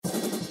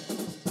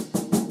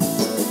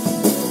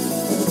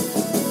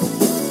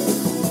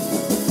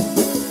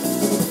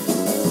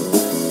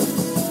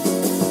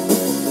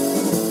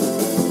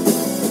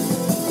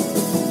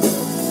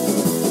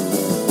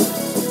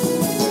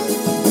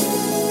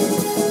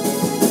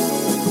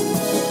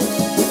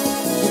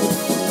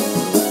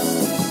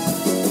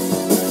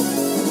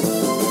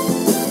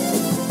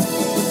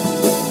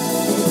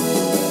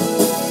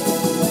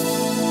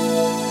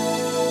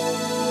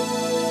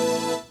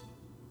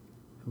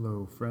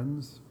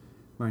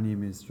My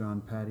name is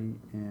John Patty,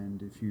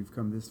 and if you've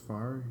come this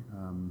far,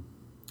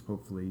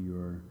 hopefully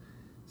you're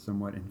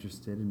somewhat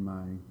interested in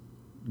my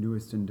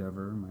newest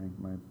endeavor,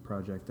 my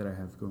project that I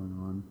have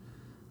going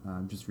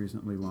on. Just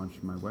recently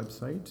launched my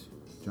website,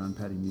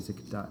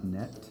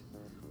 johnpattymusic.net.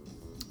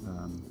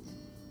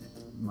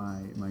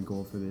 My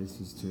goal for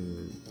this is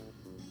to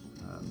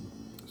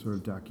sort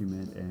of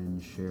document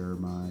and share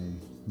my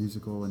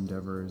musical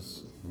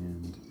endeavors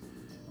and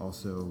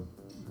also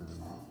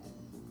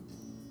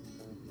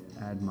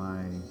add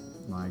my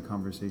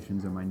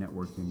conversations and my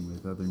networking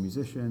with other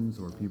musicians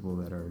or people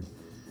that are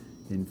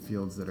in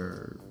fields that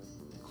are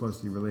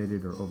closely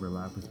related or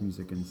overlap with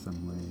music in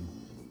some way.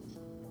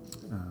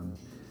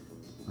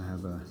 I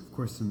have, of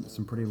course,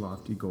 some pretty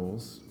lofty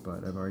goals,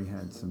 but I've already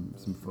had some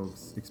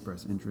folks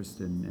express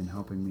interest in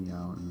helping me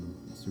out, and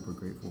I'm super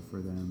grateful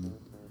for them.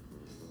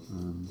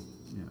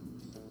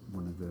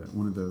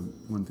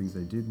 One things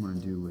I did want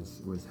to do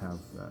was have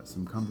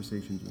some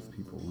conversations with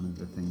people. One of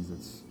the things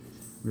that's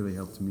really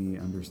helped me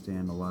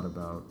understand a lot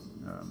about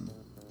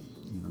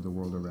the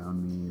world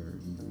around me, or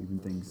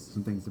even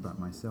some things about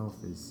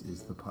myself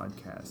is the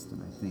podcast.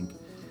 And I think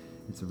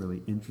it's a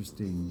really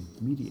interesting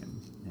medium,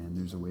 and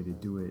there's a way to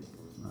do it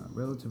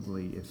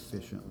relatively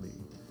efficiently.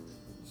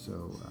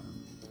 So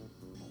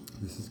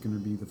this is going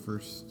to be the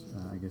first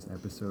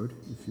episode,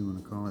 if you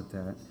want to call it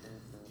that,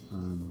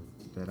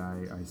 that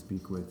I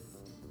speak with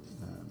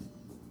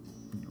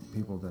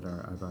people that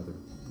I've either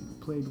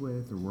played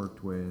with or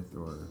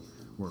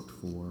worked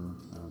for.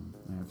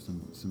 I have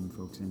some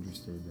folks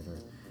interested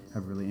that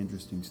have really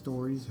interesting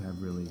stories,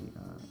 have really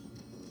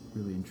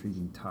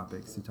intriguing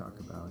topics to talk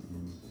about,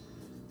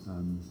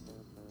 and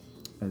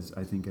as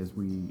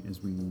we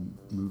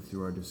move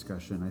through our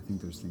discussion, I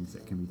think there's things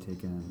that can be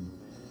taken.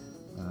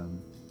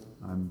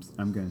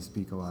 I'm going to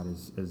speak a lot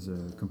as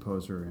a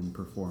composer and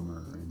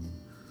performer, and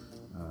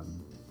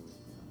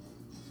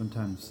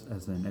sometimes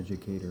as an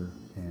educator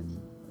and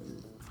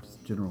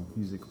just general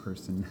music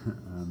person.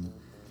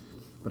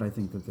 But I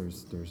think that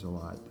there's a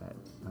lot that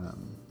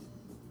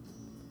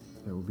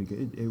will be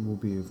good. It will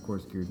be, of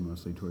course, geared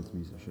mostly towards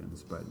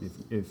musicians. But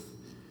if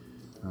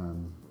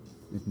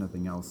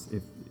nothing else,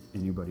 if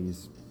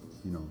anybody's,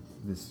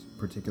 this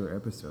particular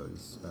episode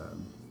is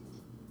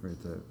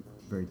it's a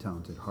very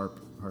talented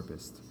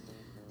harpist.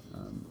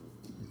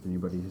 If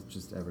anybody has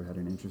just ever had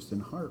an interest in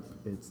harp,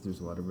 there's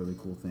a lot of really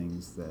cool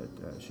things that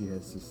she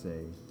has to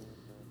say,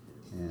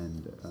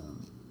 and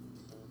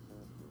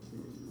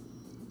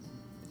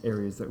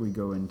areas that we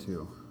go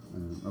into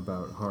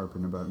about harp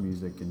and about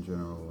music in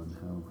general and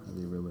how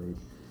they relate.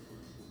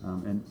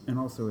 And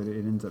also it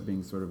ends up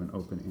being sort of an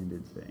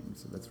open-ended thing,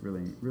 so that's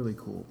really, really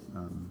cool.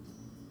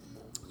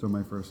 So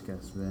my first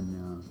guest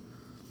then,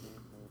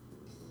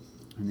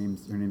 her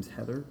name's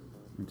Heather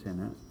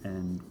Montana,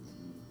 and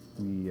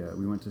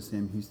we went to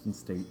Sam Houston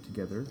State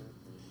together.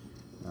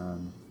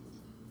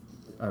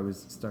 I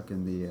was stuck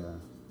in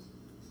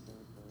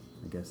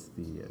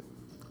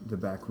the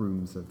back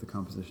rooms of the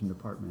composition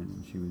department,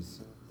 and she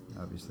was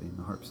obviously in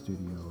the harp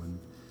studio, and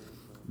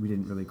we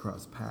didn't really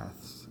cross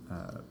paths,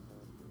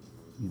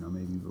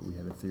 maybe, but we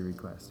had a theory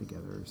class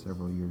together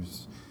several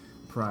years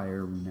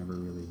prior. We never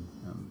really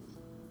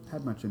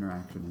had much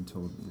interaction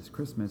until this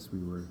Christmas.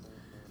 We were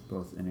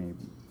both in a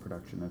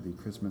production of the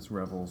Christmas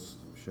Revels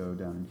show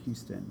down in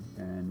Houston,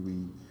 and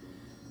we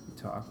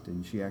talked,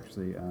 and she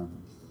actually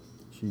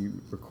she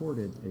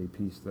recorded a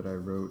piece that I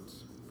wrote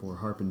for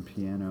harp and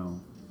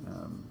piano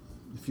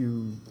a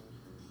few,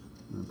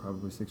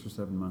 probably 6 or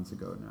 7 months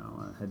ago now.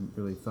 I hadn't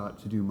really thought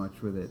to do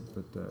much with it,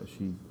 but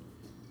she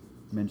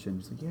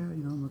mentioned, she's like,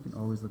 I'm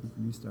always looking for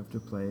new stuff to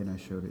play, and I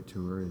showed it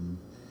to her, and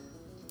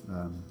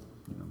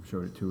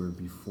showed it to her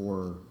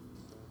before,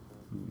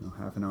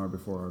 half an hour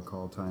before our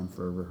call time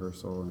for a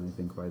rehearsal, and I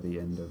think by the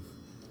end of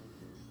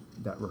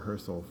that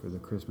rehearsal for the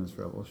Christmas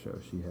Revel show,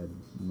 she had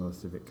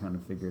most of it kind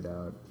of figured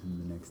out,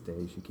 and the next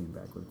day she came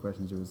back with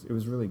questions. It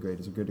was really great.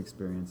 It's a good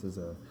experience as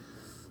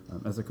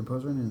a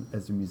composer and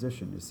as a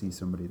musician to see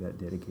somebody that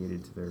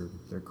dedicated to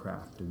their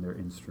craft and their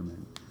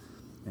instrument.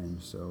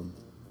 And so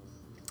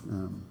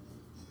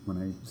when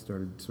I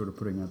started sort of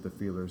putting out the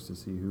feelers to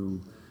see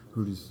who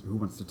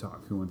wants to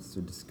talk, who wants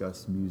to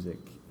discuss music,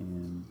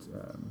 and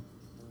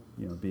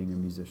being a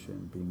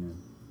musician, being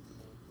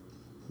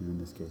in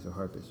this case a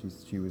harpist,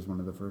 she was one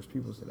of the first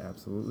people who said,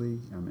 absolutely,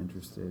 I'm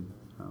interested.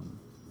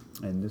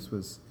 And this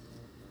was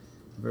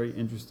very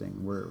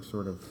interesting. We're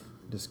sort of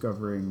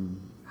discovering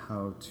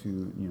how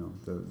to,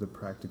 the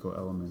practical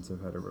elements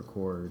of how to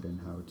record and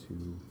how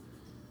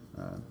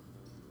to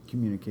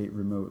communicate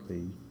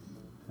remotely.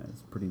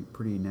 It's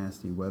pretty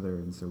nasty weather,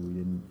 and so we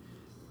didn't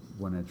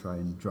want to try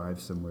and drive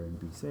somewhere and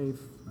be safe,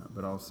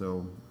 but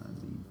also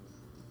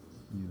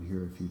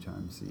hear a few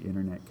times, the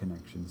internet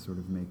connection sort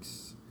of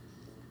makes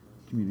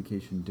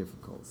communication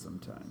difficult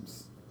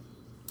sometimes.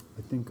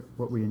 I think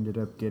what we ended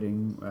up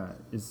getting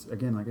is,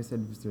 again, like I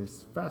said,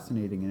 it's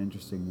fascinating and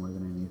interesting more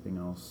than anything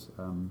else.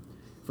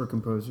 For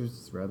composers,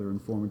 it's rather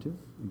informative.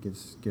 It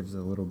gives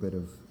a little bit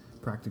of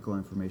practical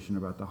information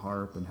about the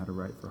harp and how to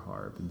write for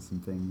harp, and some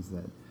things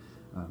that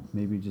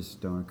maybe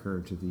just don't occur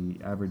to the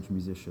average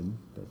musician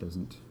that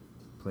doesn't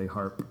play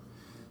harp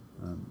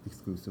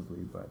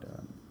exclusively, but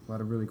a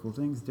lot of really cool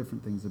things,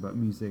 different things about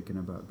music and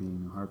about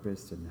being a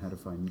harpist and how to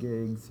find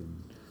gigs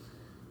and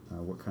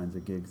what kinds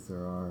of gigs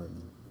there are,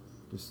 and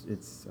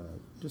it's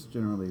just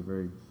generally a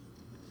very,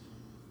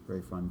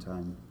 very fun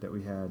time that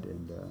we had,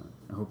 and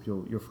I hope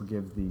you'll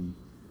forgive the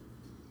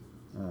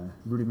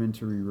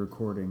rudimentary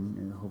recording,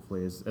 and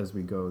hopefully as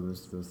we go,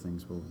 those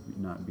things will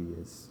not be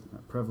as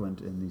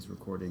prevalent in these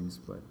recordings,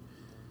 but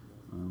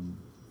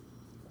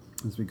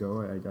as we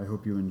go, I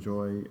hope you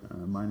enjoy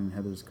mine and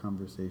Heather's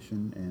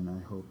conversation, and I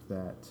hope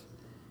that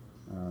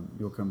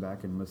you'll come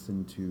back and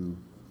listen to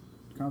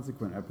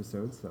consequent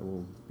episodes that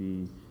will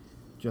be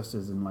just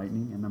as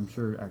enlightening, and I'm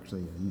sure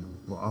actually,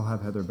 I'll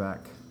have Heather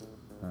back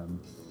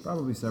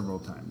probably several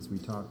times. We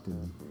talked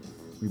and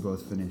we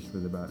both finished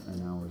with about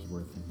an hour's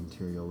worth of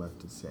material left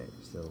to say,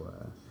 so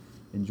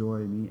enjoy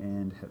me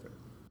and Heather.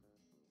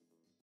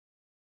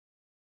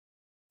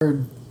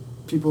 Heard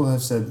people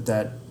have said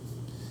that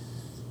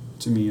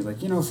to me, like,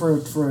 for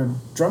a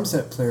drum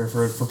set player,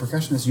 for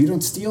percussionists, you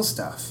don't steal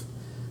stuff.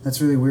 That's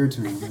really weird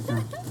to me. Like,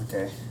 oh,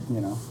 okay,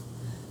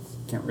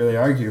 can't really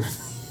argue.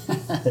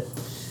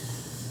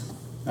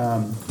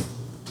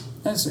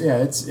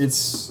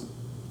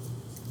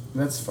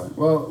 That's fun.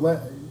 Well,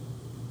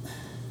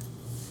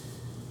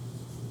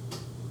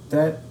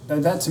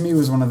 that to me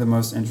was one of the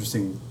most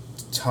interesting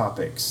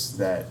topics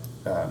that,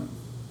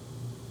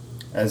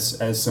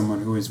 as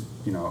someone who is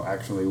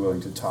actually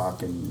willing to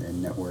talk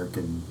and network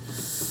and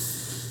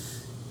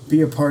be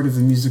a part of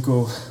the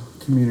musical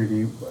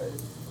community.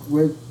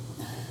 Do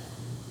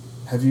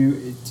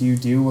you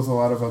deal with a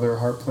lot of other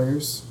harp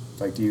players?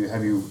 Like,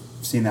 have you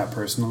seen that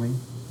personally?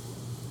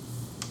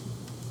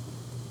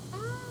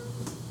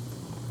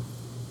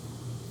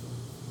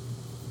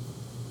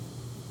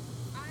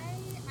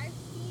 I've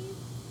seen,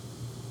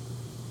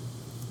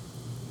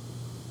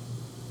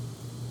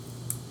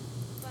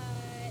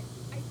 but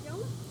I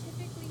don't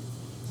typically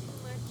see too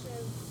much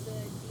of the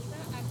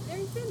diva.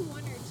 There's been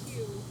one or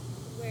two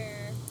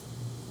where,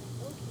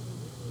 okay,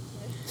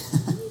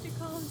 we need to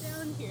calm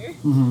down here.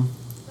 Mm-hmm.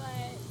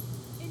 But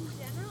in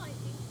general, I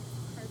think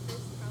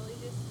harpists probably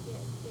just get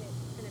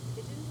kind of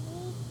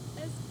pigeonholed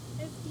as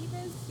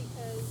divas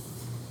because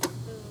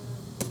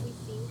we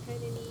seem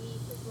kind of needy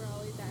because we're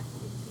always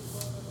asking people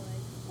to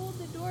like hold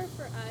the door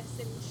for us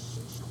and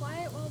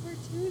quiet while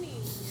we're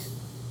tuning. And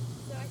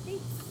so I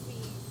think we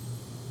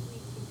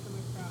can come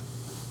across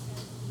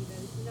as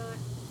divas,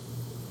 not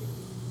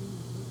particularly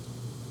needy.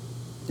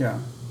 Yeah.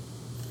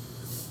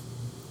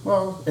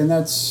 Well, and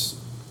that's,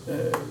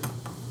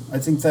 I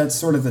think that's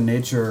sort of the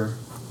nature.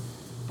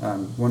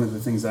 One of the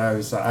things I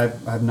always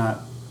thought,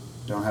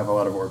 don't have a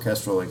lot of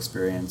orchestral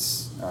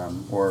experience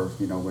or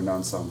wind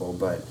ensemble,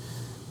 but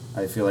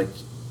I feel like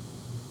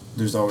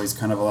there's always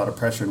kind of a lot of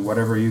pressure, and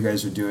whatever you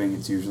guys are doing,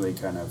 it's usually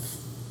kind of,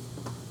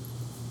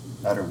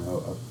 I don't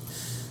know,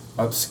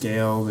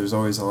 upscale. There's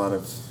always a lot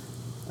of,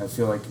 I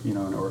feel like in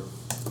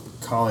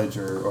college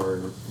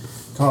or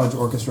college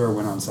orchestra or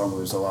wind ensemble,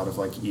 there's a lot of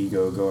like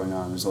ego going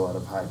on. There's a lot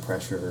of high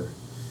pressure,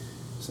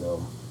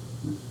 so.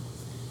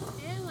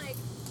 And like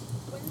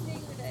one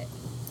thing that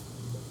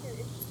is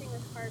interesting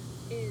with harp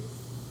is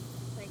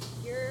like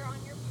you're on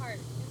your part,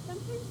 and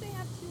sometimes they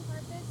have two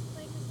harpists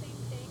playing the same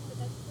thing, but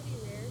that's pretty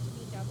rare to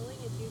be doubling.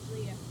 It's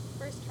usually a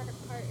first harp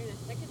part and a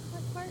second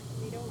harp part, and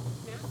they don't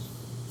match.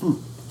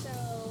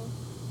 So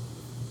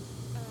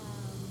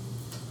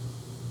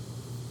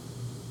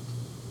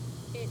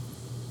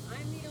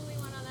I'm the only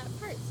one on that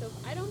part, so if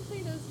I don't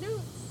play those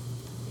notes,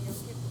 they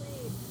don't get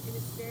played, and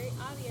it's very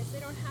obvious. They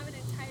don't have an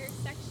entire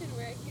section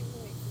where I can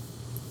like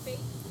fake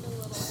a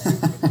little bit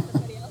because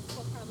somebody else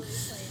will probably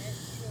play it,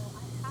 so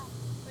I have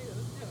to play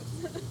those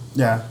notes.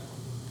 Yeah.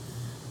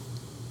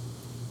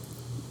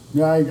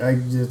 Yeah,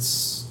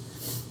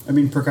 I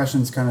mean,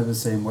 percussion's kind of the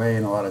same way,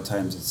 and a lot of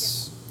times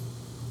it's,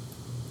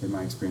 in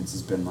my experience,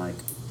 has been like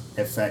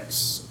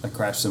effects, a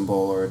crash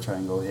cymbal or a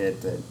triangle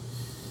hit that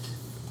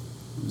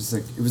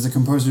it was a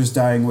composer's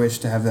dying wish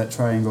to have that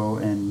triangle,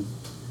 and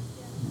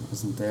it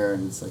wasn't there,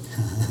 and it's like.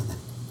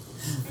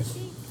 I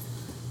think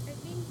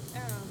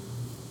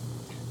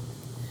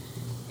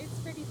it's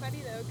pretty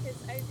funny though, because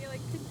I feel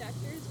like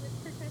conductors with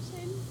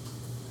percussion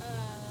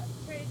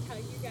try to tell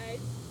you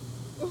guys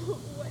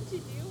what to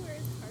do,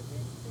 whereas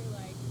harpists, they're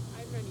like,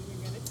 I'm not even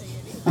gonna say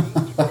anything.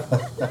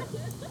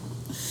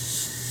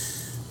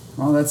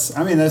 Well,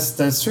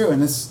 that's true,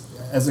 and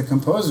as a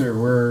composer,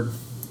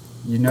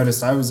 you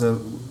noticed I was a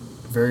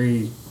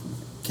very,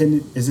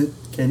 is it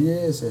Kenya?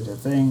 Is it a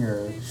thing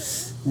or?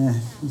 Yeah. I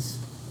have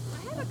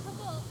a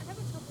couple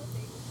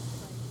things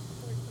like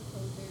for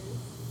composers.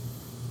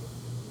 If you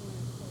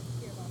want to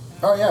hear about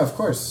that. Oh yeah, of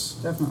course,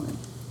 definitely.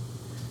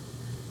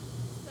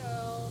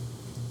 So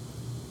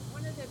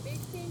one of the big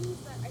things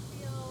that I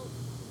feel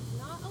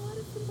not a lot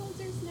of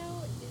composers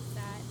know is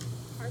that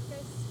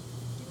harpists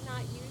do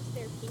not use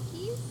their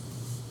pinkies.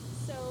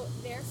 So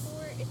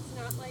therefore, it's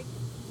not like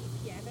the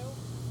piano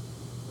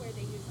where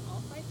they use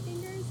all 5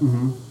 fingers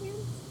on both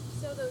hands.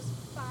 So those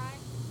 5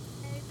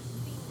 and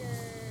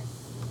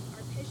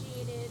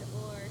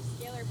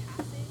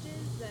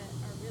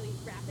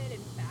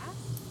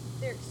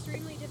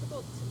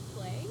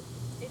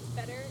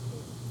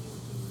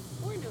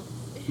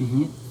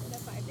instead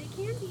of 5. They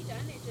can be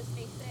done, it just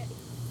makes it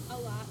a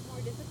lot more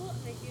difficult,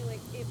 and I feel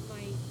like it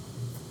might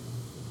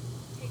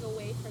take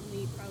away from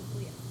the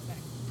probably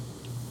effect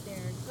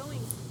they're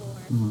going for.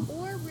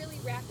 Or really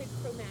rapid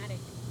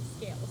chromatic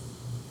scales.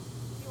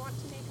 If you want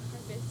to make a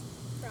harpist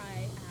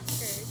cry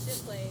after to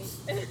play a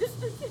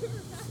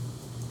super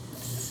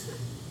fast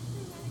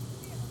chromatic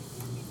scale, it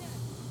can be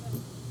done, but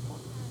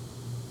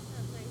it's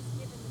not nice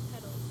given the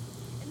pedals.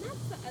 And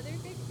that's the other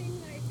big thing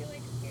that I feel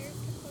like scares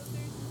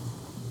composers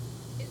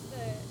is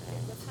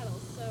the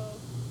pedals. So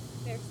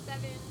there's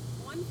 7,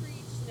 one for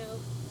each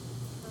note,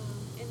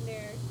 and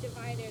they're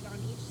divided on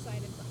each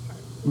side of the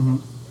harp. So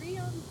there's 3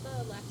 on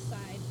the left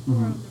side, 4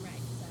 on the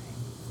right side.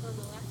 On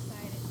the left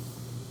side it's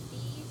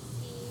B,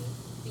 C,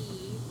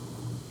 B,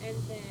 and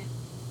then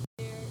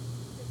they're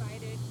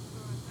divided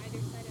on either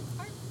side of the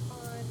harp.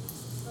 On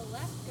the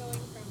left,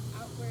 going from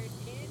outward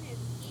in, is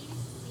E,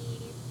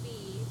 C,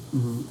 B,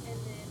 and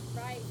then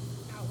right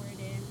outward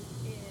in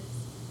is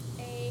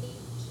A,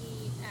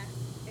 G, F,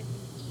 and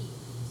then E.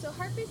 So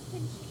harpists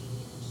can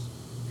change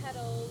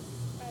pedals,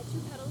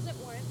 2 pedals at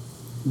once,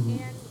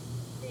 and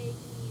they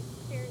can be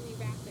fairly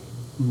rapid.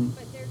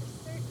 But there are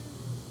certain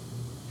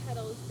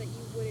pedals that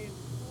you wouldn't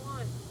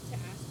want to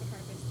ask a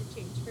harpist to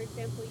change. For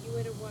example, you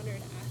wouldn't want her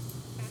to ask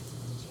to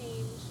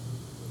change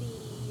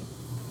the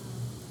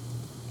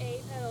A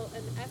pedal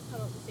and the F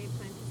pedal at the same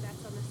time, because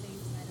that's on the same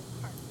side of the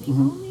harp. The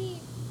only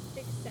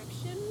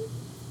exception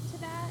to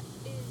that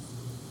is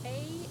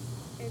A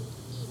and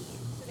E.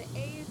 So the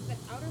A is the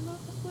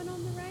outermost one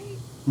on the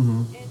right,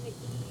 and the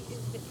E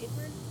is the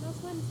innermost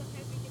one.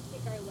 Sometimes we can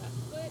take our left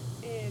foot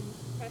and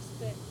press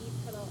the E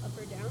pedal up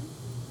or down,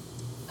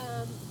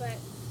 but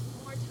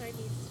more time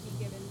needs to be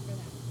given for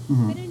that.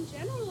 But in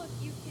general, if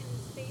you can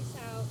space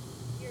out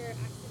your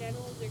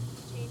accidentals or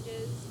key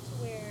changes to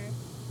where,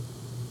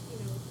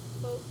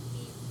 both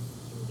feet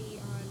can be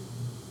on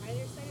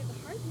either side of the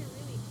harp, you're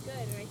really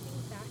good. And I think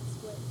that's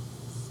what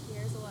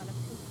scares a lot of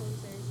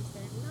composers, is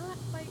they're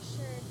not quite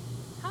sure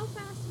how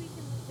fast we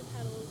can move the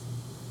pedals,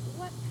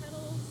 what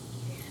pedals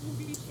can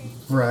be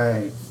changed.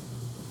 Right.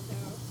 So.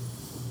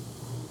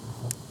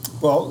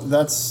 Well,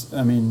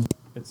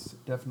 it's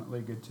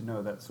definitely good to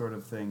know that sort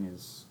of thing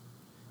is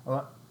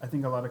I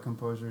think a lot of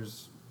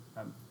composers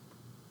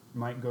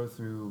might go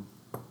through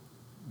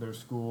their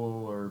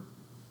school, or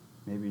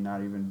maybe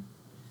not even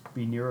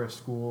be near a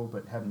school,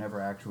 but have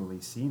never actually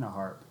seen a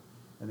harp,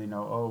 and they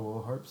know, oh,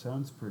 well, harp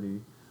sounds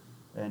pretty,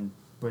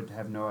 but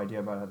have no idea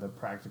about the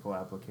practical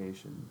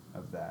application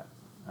of that.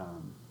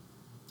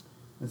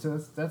 And so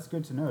that's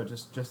good to know,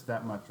 just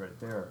that much right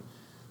there.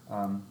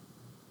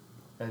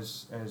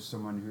 As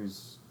someone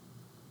who's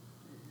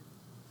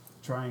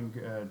trying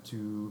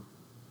to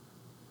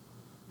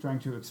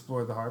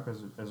explore the harp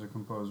as a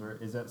composer,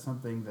 is that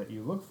something that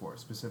you look for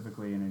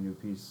specifically in a new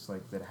piece,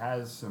 like that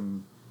has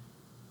some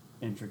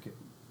intricate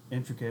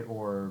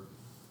or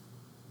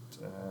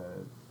a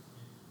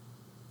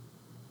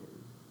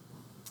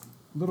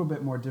little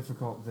bit more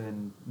difficult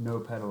than no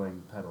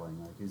pedaling?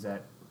 Like, is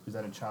that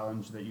a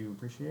challenge that you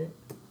appreciate?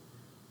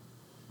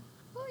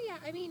 Oh yeah,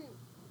 I mean,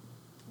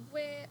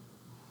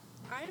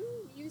 I'm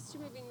used to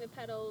moving the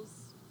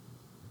pedals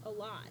a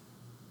lot,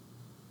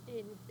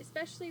 and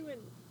especially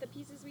when the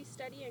pieces we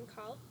study in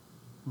Call.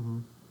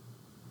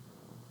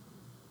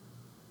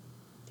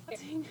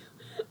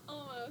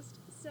 Almost.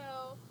 So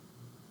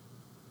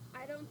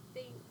I don't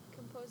think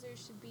composers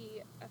should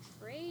be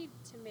afraid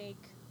to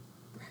make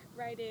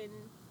right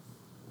in,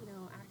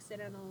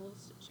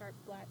 accidentals, sharp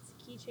flats,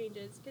 key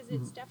changes, because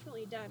it's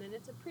definitely done, and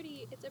it's a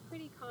pretty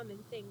common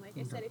thing. Like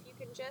I said, if you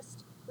can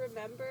just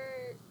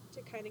remember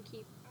to kind of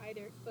keep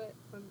either foot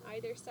on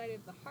either side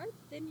of the harp,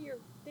 then you're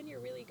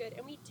really good.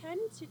 And we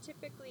tend to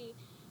typically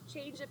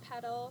change a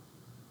pedal.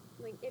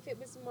 Like if it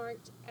was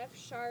marked F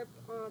sharp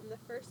on the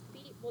first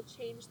beat, we'll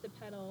change the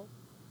pedal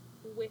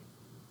with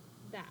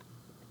that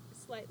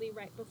slightly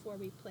right before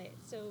we play it.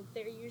 So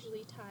they're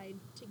usually tied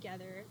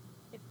together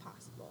if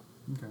possible.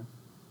 Okay.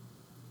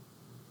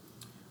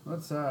 Well,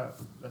 that's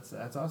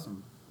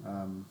awesome.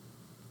 And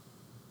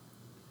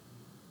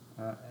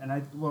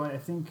I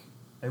think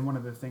one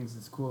of the things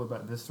that's cool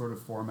about this sort of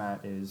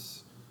format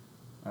is,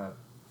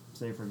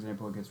 say for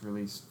example, it gets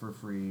released for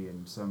free,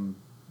 and some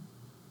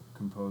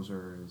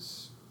composer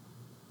is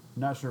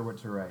not sure what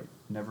to write,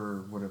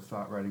 never would have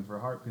thought writing for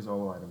a harp because, I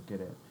don't get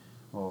it.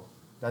 Well,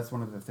 that's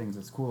one of the things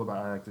that's cool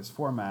about I like this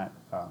format.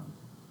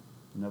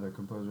 Another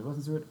composer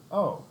listens to it.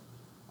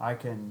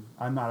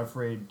 I'm not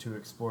afraid to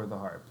explore the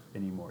harp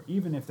anymore.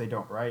 Even if they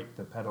don't write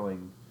the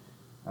pedaling,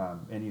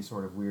 any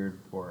sort of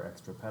weird or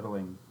extra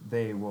pedaling,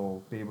 they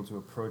will be able to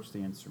approach the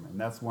instrument. And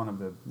that's one of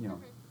the,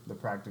 the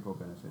practical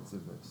benefits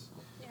of this.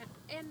 Yeah,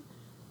 and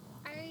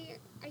I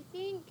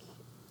think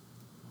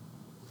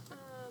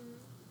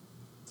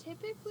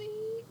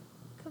typically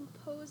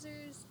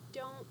composers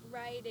don't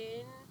write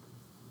in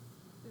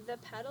the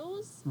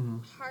pedals.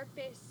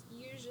 Harpists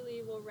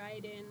usually will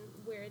write in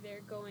where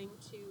they're going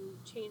to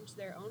change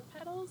their own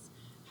pedals.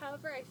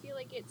 However, I feel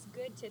like it's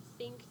good to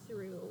think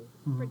through,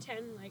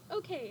 pretend like,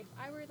 okay, if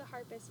I were the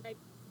harpist and I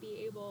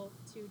be able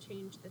to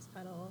change this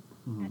pedal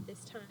Mhm. at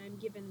this time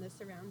given the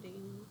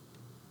surrounding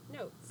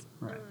notes.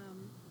 Right.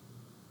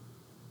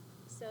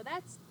 So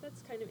that's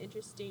kind of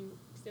interesting.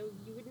 So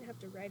you wouldn't have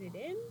to write it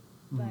in,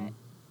 Mhm. but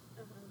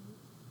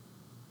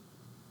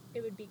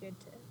it would be good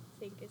to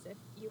think as if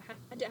you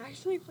had to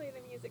actually play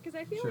the music. Because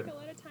I feel Sure. like a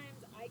lot of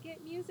times I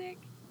get music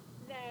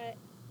that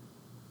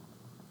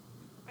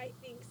I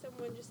think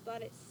someone just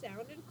thought it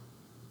sounded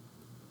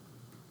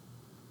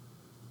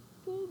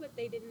cool, but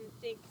they didn't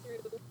think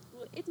through.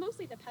 Well, it's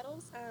mostly the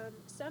pedals.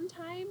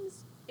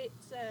 Sometimes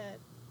it's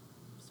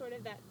sort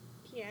of that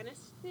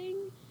pianist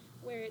thing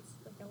where it's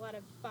like a lot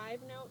of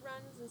 5-note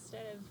runs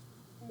instead of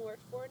more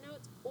 4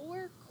 notes,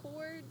 or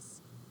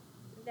chords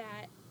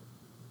that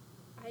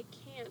I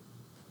can't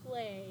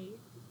play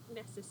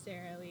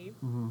necessarily.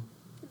 Mm-hmm.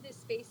 The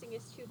spacing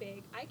is too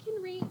big. I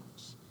can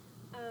reach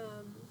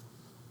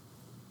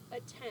a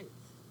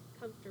tenth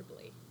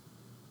comfortably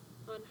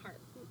on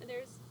harp.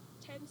 There's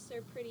tenths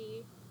are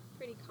pretty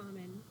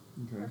common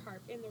Okay. for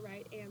harp in the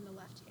right and the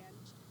left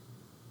hand.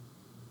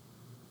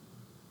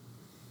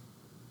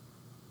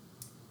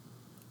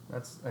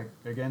 That's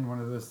again one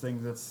of those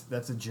things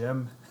that's a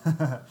gem.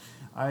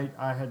 I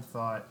had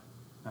thought,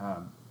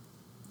 I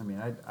mean,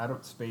 I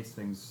don't space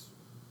things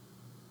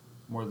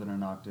more than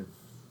an octave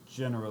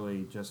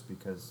generally, just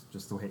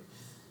the way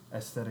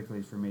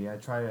aesthetically for me. I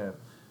try to,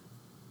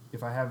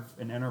 if I have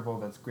an interval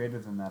that's greater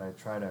than that, I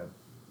try to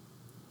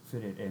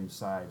fit it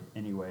inside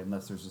anyway,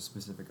 unless there's a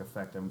specific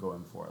effect I'm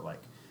going for,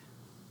 like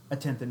a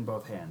tenth in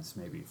both hands,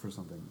 maybe, for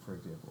something, for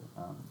example.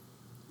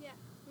 Yeah,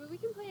 well, we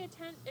can play a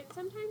tenth, and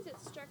sometimes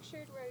it's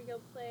structured where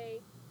you'll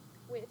play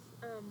with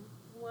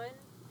 1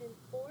 and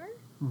 4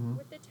 Mhm.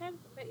 with the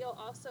tenth, but you'll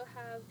also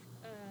have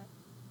a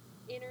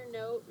inner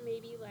note,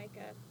 maybe like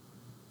a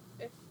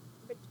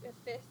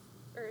fifth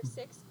or a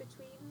sixth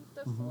between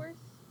the Mhm.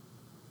 fourth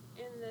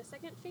and the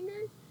second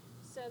finger.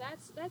 So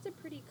that's a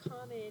pretty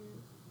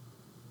common,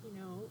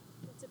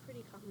 it's a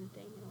pretty common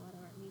thing in a lot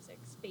of our music,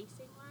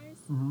 spacing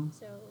wise. Mhm.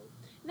 So,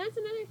 and that's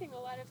another thing. A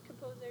lot of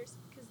composers,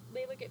 because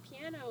they look at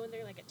piano and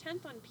they're like, a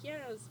tenth on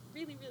piano is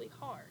really, really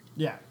hard.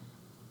 Yeah.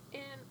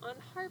 And on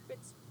harp,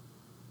 it's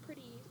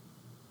pretty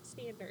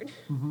standard.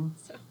 Mm-hmm.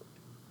 So,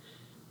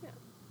 yeah.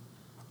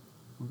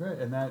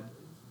 Okay, and I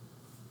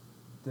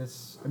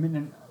mean,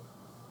 and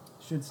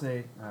should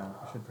say,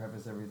 I should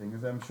preface everything,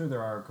 because I'm sure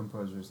there are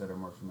composers that are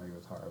more familiar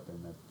with harp,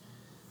 and that,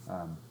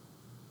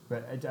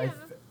 but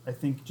I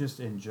think just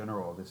in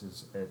general,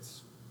 it's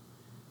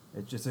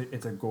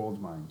a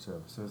gold mine.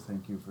 So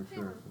thank you for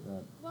sure for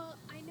that. Well,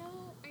 I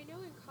know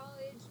in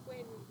college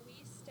when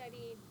we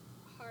studied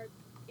harp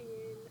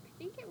in, I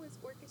think it was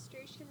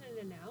orchestration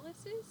and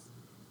analysis,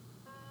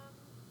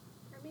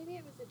 or maybe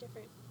it was a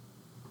different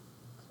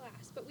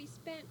class, but we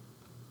spent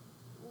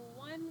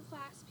one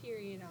class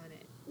period on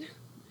it.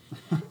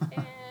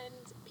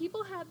 And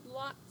people had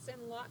lots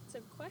and lots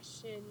of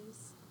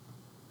questions,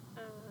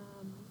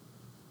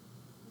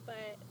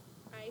 but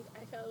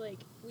I felt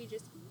like we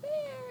just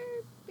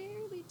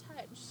barely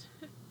touched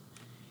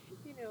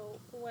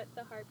what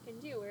the harp can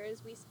do,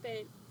 whereas we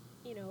spent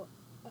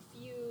a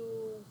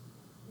few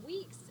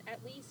weeks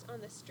at least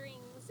on the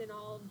strings and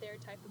all of their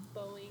type of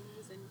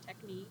bowings and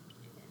technique,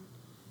 and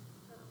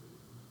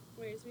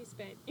whereas we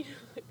spent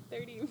like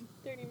 30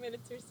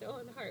 minutes or so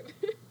on harp.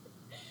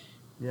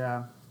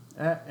 Yeah,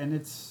 and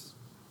it's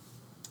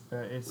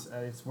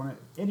one of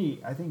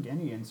I think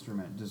any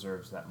instrument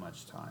deserves that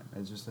much time.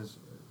 It's just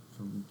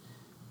from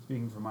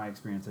speaking from my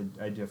experience,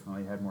 I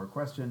definitely had more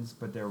questions,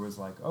 but there was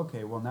like,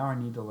 okay, well now I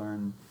need to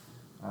learn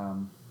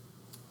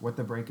what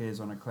the break is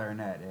on a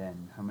clarinet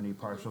and how many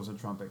partials a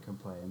trumpet can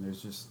play, and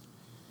there's just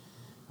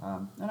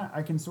and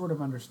I can sort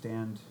of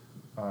understand.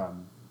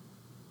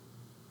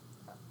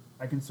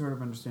 I can sort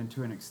of understand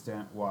to an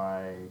extent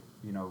why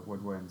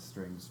woodwind,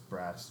 strings,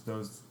 brass,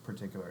 those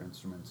particular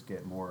instruments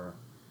get more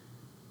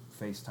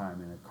face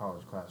time in a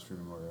college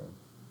classroom or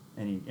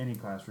any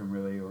classroom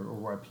really, or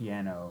why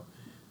piano,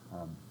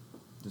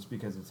 just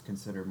because it's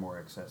considered more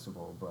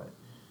accessible. But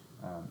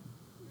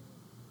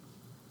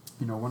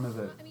one of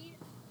the I mean,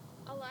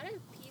 a lot of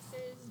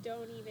pieces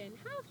don't even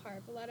have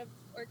harp. A lot of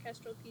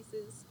orchestral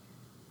pieces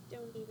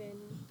don't even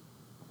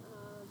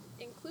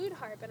include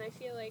harp, and I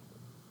feel like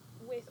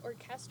with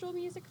orchestral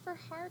music for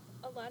harp,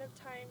 a lot of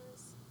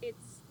times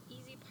it's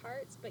easy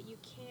parts, but you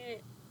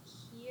can't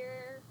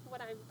hear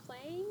what I'm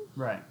playing.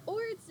 Right.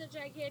 Or it's a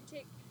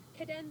gigantic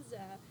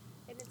cadenza,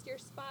 and it's your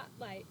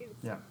spotlight.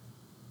 It's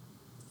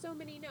so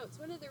many notes.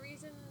 One of the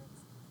reasons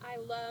I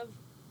love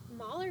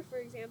Mahler, for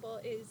example,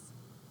 is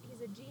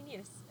he's a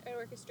genius at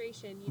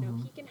orchestration. Mm-hmm.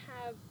 He can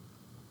have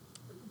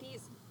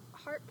these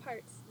harp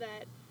parts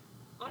that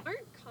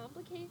aren't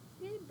complicated,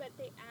 but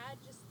they add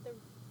just the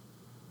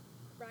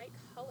right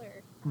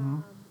color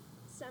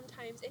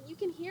sometimes, and you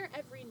can hear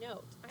every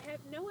note. I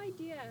have no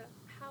idea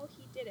how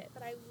he did it,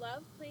 but I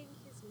love playing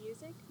his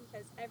music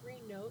because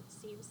every note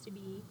seems to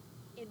be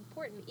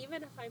important,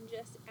 even if I'm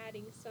just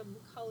adding some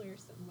color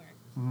somewhere.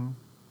 Mm-hmm.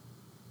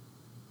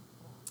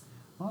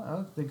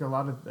 Well, I think a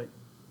lot of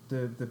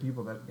the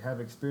people that have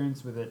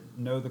experience with it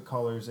know the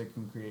colors it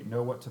can create,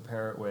 know what to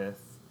pair it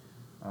with.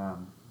 I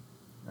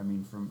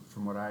mean,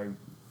 from what I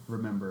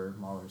remember,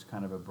 Mahler's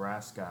kind of a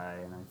brass guy,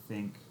 and I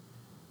think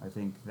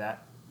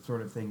that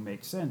sort of thing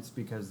makes sense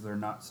because they're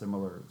not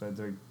similar.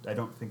 I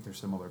don't think they're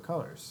similar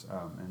colors,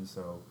 and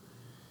so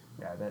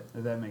yeah,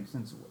 that makes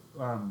sense.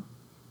 What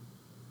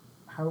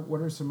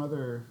are some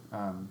other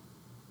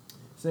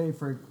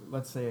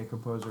let's say a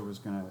composer was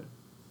going to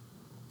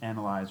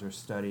analyze or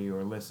study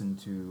or listen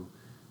to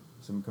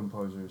some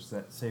composers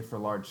that, say, for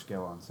large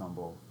scale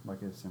ensemble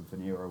like a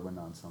symphony or a wind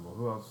ensemble.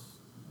 Who else?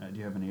 Do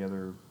you have any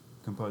other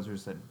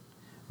composers that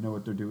know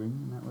what they're doing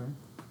in that way?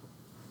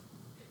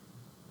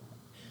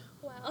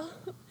 Well,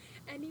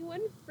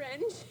 anyone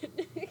French?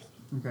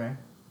 Okay.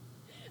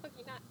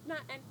 Okay,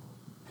 not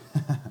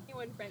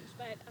anyone French,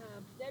 but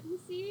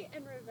Debussy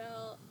and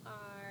Ravel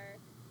are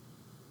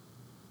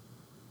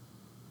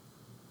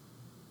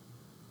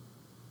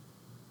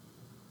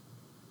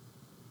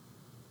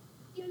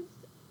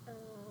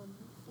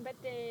but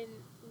then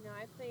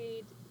I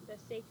played the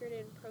Sacred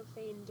and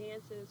Profane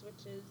Dances,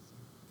 which is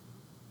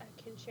a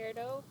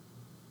concerto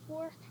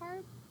for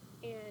harp,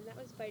 and that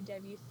was by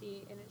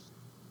Debussy, and it's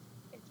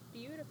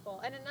beautiful.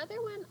 And another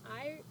one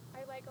I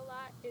like a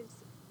lot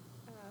is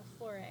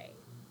Fauré.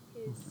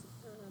 His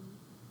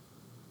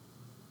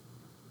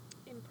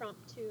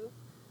impromptu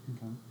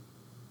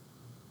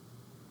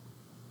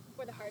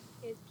for the harp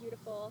is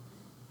beautiful,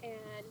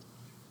 and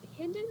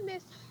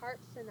Hindemith Harp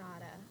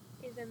Sonata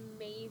is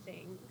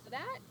amazing. So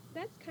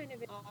that's kind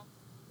of an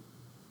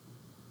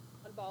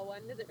oddball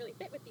one. Doesn't really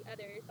fit with the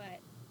others, but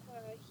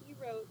he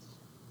wrote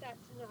that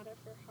sonata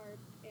for harp,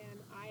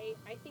 and I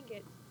think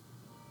it's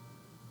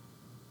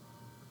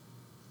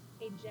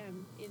a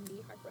gem in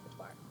the harp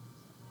repertoire.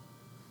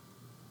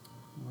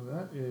 Well,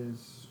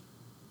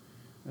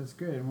 that's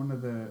good. And one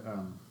of the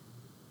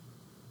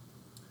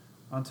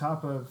on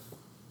top of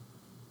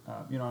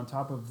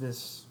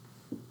this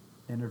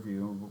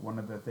interview, one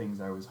of the things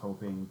I was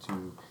hoping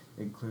to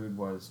include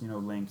was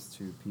links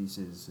to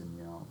pieces in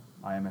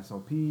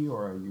IMSLP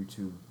or a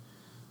YouTube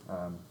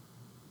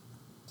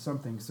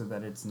something, so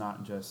that it's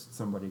not just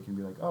somebody can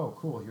be like, oh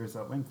cool, here's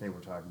that link they were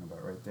talking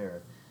about right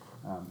there.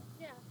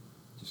 Yeah.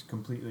 Just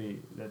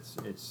completely, it's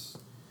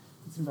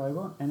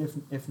invaluable. And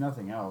if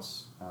nothing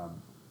else,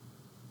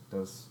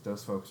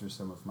 those folks are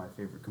some of my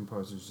favorite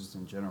composers just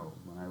in general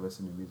when I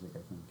listen to music,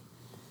 I think.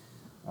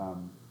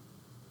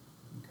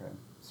 Okay,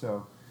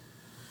 so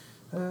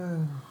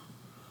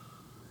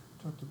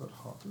talked about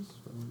hoppers,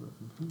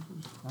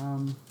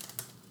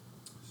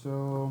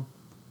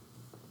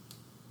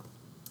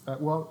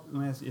 well, let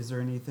me ask, is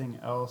there anything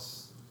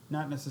else,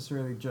 not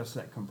necessarily just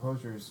that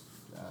composers,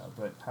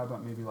 but how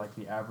about maybe like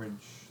the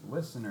average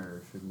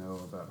listener should know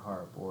about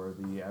harp, or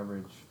the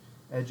average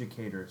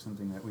educator,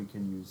 something that we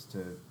can use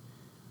to,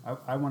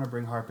 I want to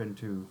bring harp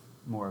into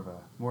more of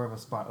a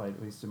spotlight,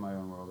 at least in my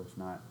own world, if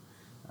not,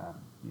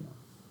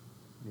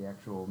 the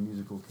actual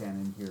musical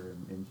canon here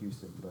in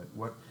Houston. But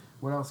what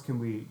else can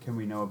we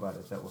know about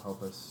it that will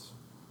help us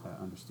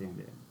understand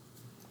it?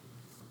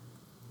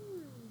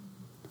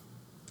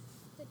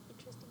 That's an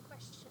interesting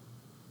question.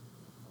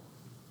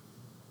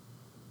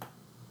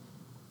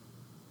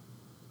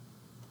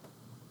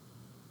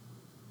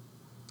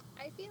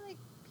 I feel like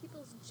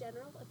people's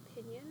general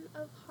opinion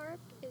of harp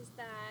is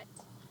that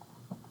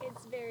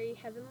it's very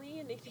heavenly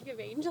and they think of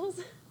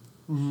angels,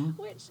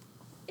 which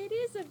it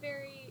is a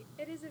very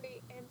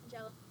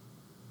angelic.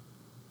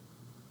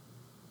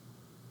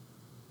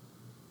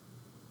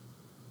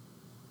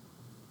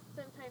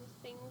 Sometimes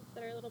things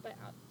that are a little bit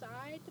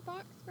outside the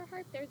box for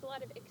harp. There's a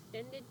lot of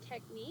extended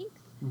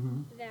techniques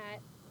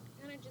that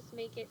kind of just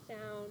make it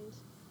sound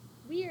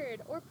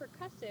weird or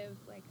percussive.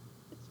 Like,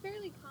 it's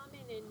fairly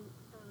common in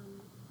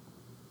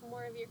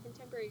more of your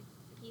contemporary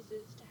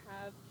pieces to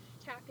have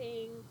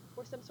tapping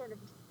or some sort of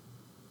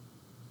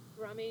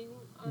drumming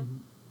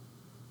on.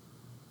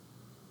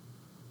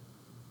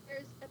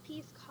 There's a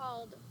piece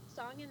called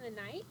Song in the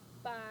Night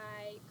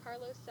by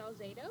Carlos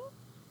Salcedo,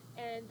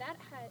 and that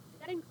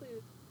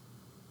includes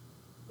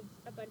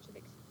a bunch of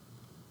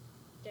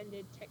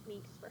extended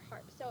techniques for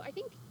harp. So I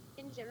think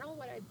in general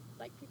what I'd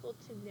like people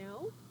to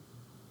know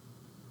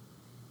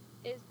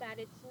is that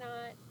it's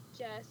not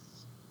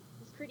just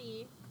this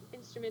pretty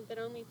instrument that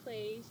only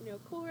plays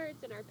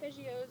chords and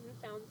arpeggios and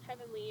sounds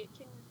heavenly.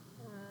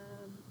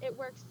 It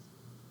works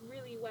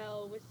really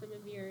well with some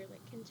of your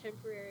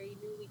contemporary,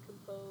 newly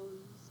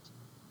composed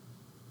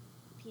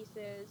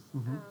pieces.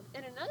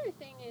 And another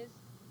thing is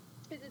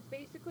it's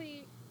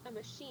basically a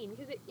machine,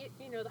 because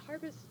the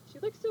harpist, she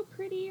looks so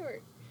pretty,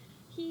 or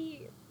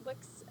he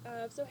looks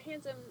so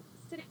handsome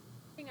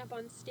sitting up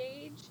on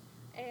stage,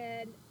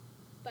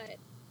 but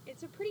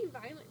it's a pretty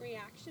violent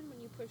reaction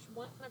when you push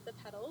one of the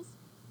pedals.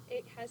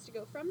 It has to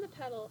go from the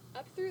pedal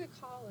up through the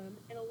column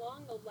and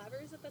along the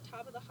levers at the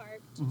top of the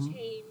harp to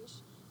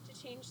change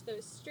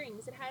those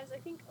strings. It has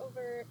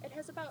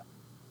about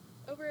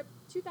over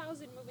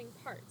 2,000 moving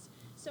parts.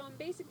 So I'm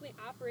basically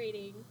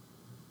operating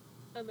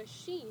a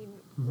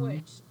machine,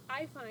 which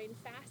I find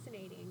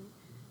fascinating.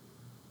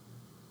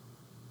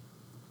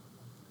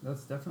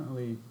 that's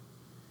definitely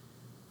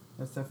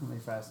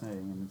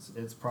fascinating, and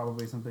it's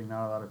probably something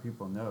not a lot of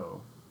people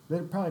know. They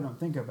probably don't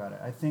think about it.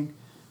 I think,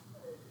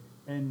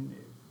 and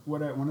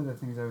one of the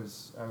things I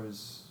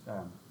was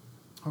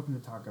hoping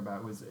to talk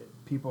about was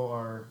people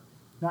are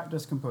not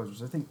just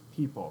composers. I think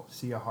people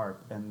see a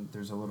harp and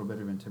there's a little bit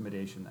of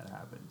intimidation that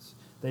happens.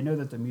 They know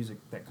that the music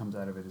that comes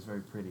out of it is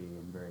very pretty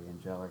and very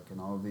angelic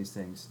and all of these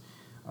things,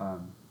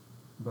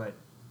 but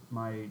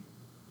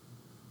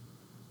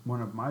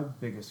one of my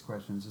biggest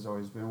questions has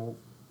always been, well,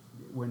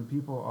 when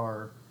people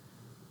are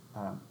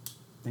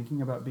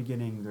thinking about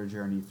beginning their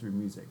journey through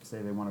music,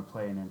 say they want to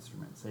play an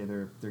instrument, say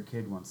their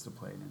kid wants to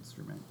play an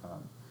instrument,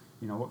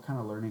 what kind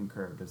of learning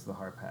curve does the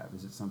harp have?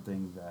 Is it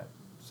something that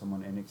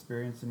someone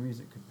inexperienced in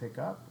music could pick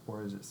up,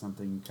 or is it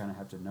something you kind of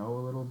have to know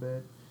a little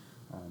bit?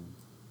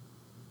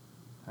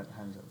 How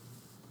does that?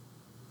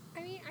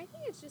 I mean, I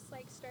think it's just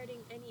like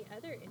starting any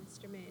other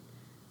instrument.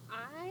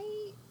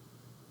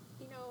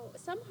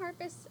 Some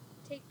harpists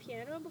take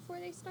piano before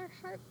they start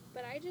harp,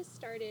 but I just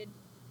started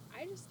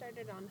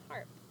on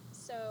harp.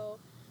 So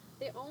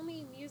the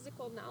only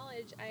musical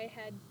knowledge I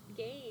had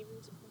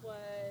gained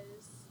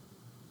was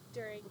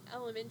during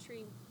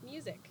elementary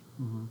music.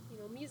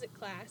 Mm-hmm. Music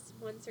class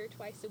once or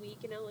twice a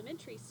week in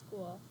elementary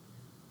school.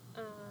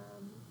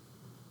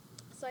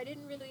 So I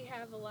didn't really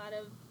have a lot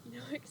of,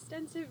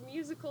 extensive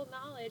musical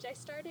knowledge. I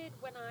started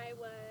when I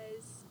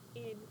was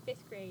in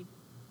 5th grade,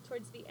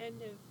 towards the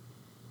end of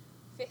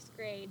 5th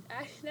grade.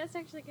 That's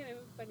actually kind of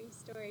a funny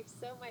story.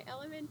 So my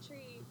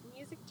elementary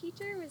music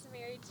teacher was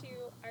married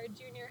to our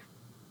junior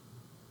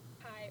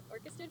high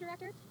orchestra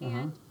director,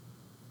 and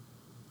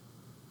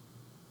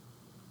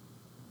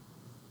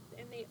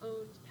they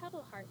owned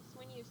pedal harps.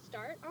 When you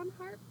start on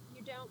harp,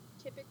 you don't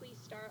typically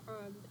start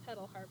on the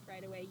pedal harp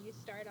right away. You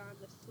start on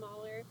the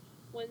smaller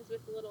ones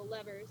with little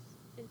levers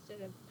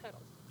instead of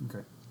pedals.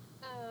 Okay.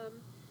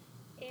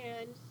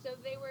 And so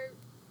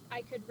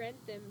I could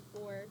rent them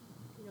for,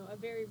 a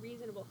very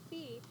reasonable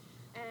fee.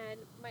 And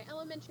my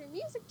elementary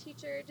music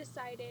teacher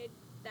decided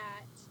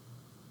that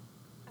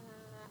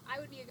I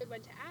would be a good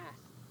one to ask,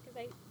 because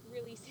I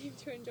really seemed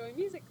to enjoy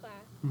music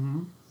class.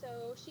 Mm-hmm.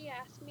 So she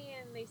asked me,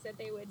 and they said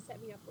they would set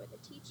me up with a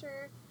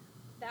teacher.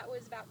 That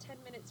was about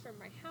 10 minutes from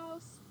my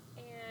house,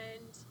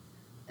 and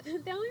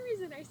the only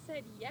reason I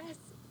said yes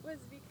was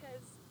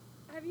because,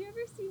 have you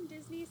ever seen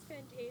Disney's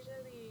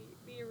Fantasia,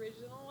 the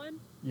original one?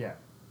 Yeah.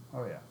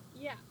 Oh, yeah.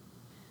 Yeah.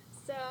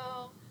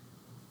 So,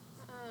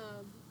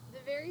 the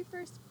very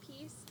first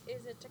piece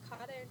is a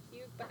toccata and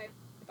fugue by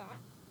Bach,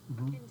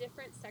 Mm-hmm. and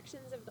different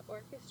sections of the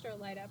orchestra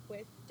light up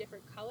with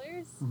different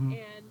colors, Mm-hmm.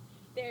 and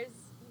there's,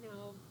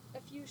 a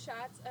few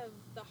shots of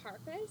the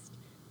harpist,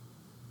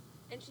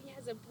 and she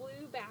has a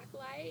blue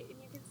backlight,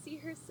 and you can see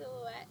her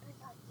silhouette. And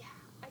I thought,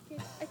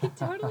 yeah, I could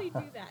totally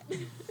do that.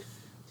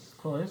 Of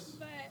course.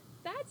 But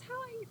that's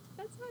how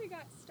I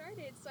got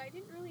started. So I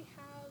didn't really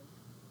have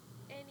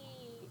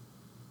any,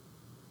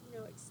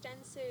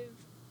 extensive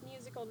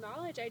musical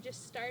knowledge. I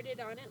just started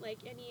on it like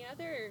any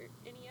other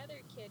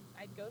kid.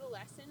 I'd go to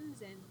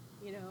lessons and,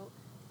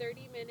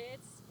 30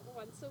 minutes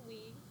once a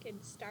week,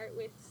 and start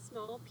with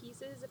small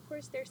pieces. Of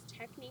course, there's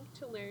technique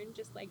to learn,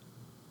 just like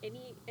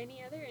any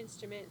other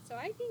instrument. So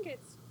I think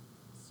it's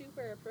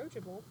super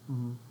approachable.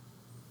 Mm-hmm.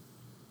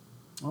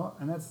 Well,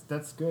 and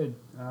that's good.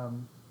 I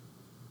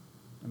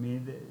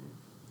mean,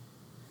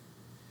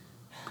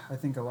 I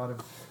think a lot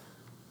of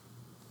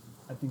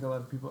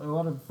people, a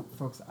lot of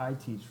folks I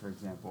teach, for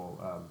example,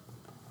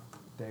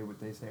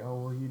 they say,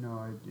 oh well,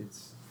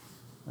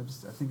 I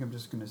think I'm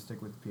just going to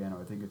stick with piano.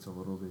 I think it's a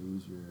little bit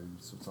easier, and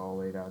it's all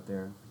laid out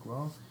there. Like,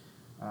 well,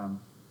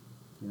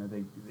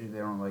 they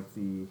don't like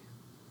the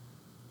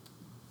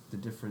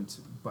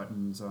different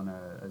buttons on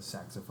a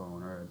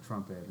saxophone or a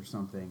trumpet or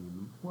something.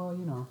 And,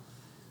 well,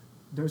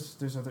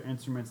 there's other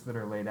instruments that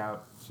are laid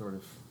out sort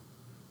of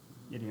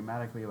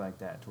idiomatically like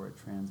that, to where it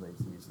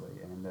translates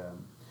easily. And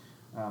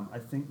I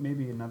think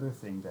maybe another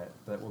thing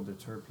that will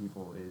deter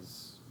people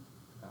is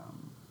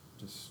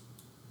just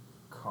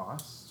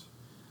cost.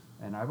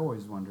 And I've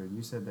always wondered,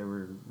 you said they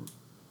were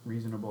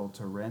reasonable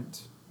to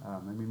rent. I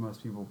mean,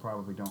 most people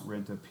probably don't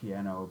rent a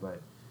piano,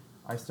 but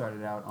I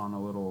started out on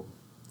a little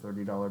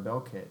 $30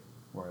 bell kit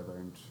where I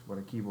learned what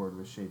a keyboard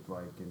was shaped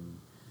like, and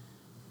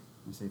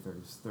I say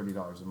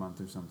 $30 a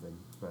month or something.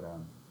 But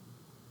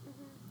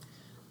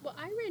Well,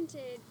 I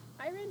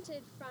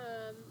rented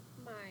from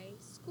my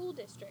school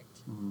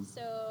district. Mm-hmm.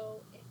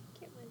 So I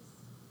think it was,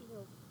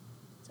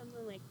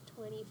 something like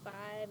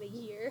 $25 a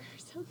year or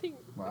something.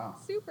 Wow.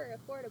 Super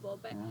affordable.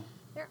 But yeah.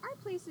 There are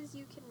places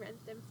you can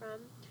rent them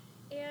from,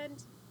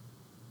 and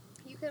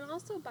you can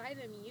also buy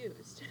them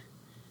used.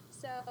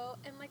 So,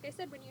 and like I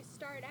said, when you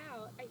start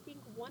out, I think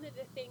one of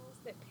the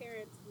things that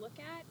parents look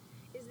at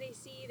is they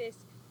see this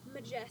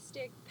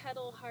majestic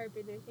pedal harp,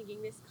 and they're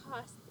thinking this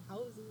costs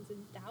thousands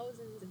and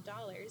thousands of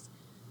dollars.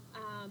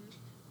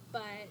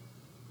 But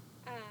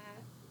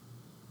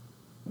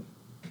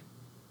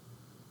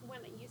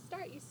when you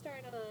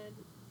start on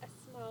a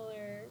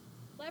smaller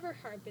lever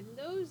harp, and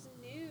those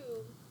new,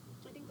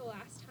 I think the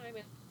last time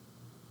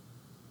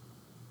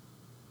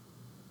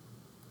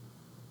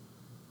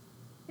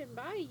can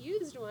buy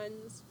used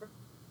ones for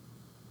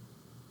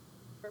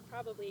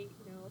probably,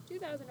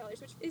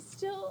 $2,000, which is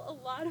still a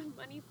lot of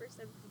money for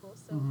some people.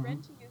 So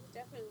renting is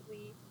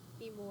definitely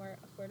the more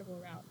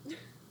affordable route.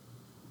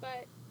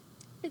 But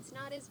it's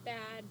not as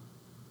bad,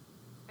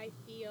 I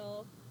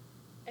feel,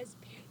 as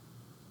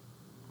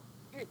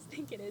parents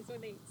think it is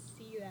when they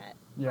see that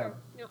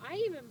harp. I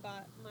even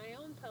bought my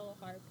own pedal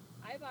harp.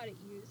 I bought it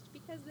used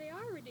because they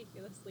are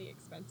ridiculously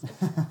expensive.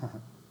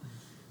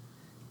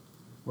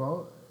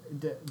 Well,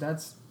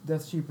 that's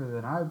cheaper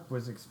than I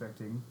was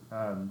expecting.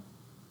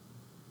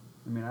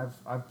 I mean,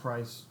 I've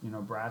priced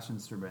brass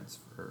instruments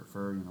for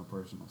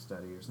personal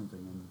study or something,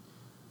 and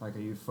like a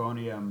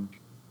euphonium,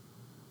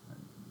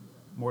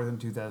 more than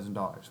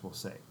 $2,000, we'll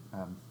say.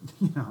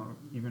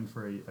 Even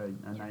for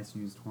a nice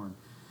used horn.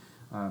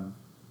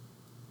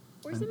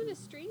 Or some of the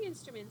string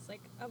instruments,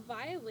 like a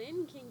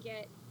violin can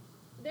get.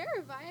 There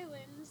are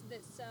violins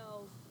that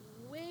sell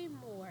way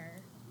more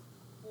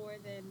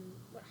than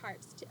what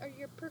harps.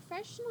 Your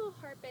professional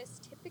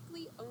harpist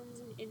typically owns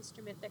an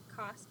instrument that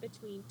costs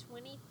between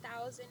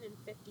 $20,000 and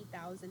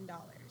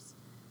 $50,000.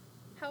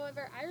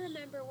 However, I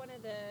remember one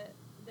of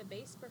the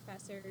bass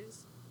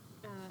professors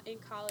in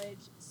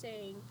college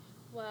saying,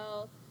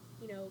 well,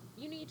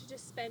 you need to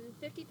just spend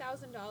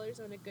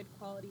 $50,000 on a good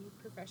quality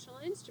professional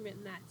instrument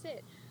and that's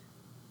it.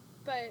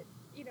 But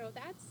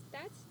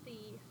that's the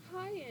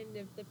high end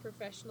of the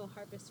professional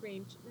harpist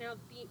range. Now,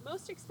 the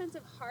most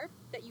expensive harp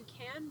that you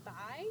can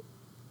buy,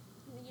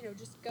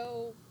 just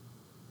go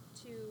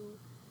to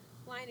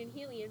Lion and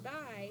Healy and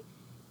buy,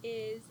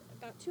 is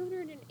about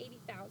 $280,000.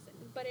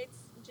 But it's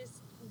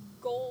just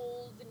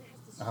gold and it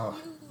has this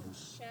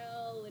huge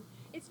shell, and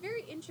it's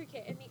very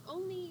intricate. And the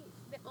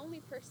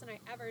only person I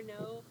ever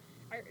knew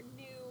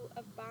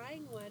of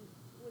buying one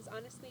was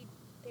honestly,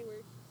 they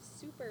were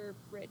super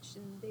rich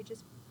and they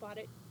just bought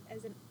it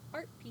as an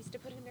art piece to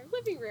put in their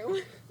living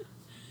room.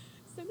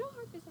 So no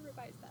harpist ever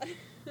buys that.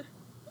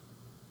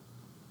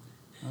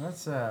 Well,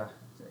 that's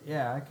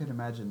I could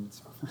imagine.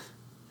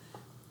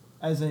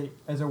 As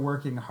a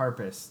working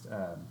harpist,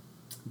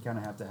 you kind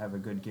of have to have a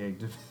good gig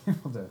to be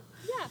able to.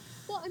 Yeah,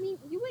 well, I mean,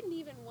 you wouldn't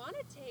even want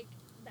to take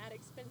that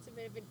expensive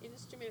of an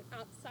instrument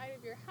outside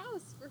of your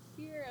house for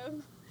fear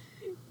of,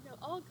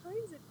 all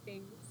kinds of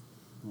things.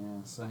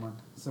 Yeah,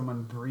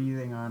 someone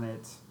breathing on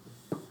it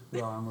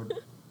wrong would.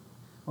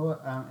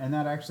 Well, and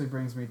that actually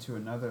brings me to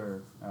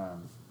another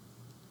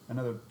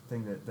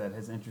thing that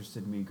has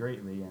interested me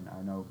greatly, and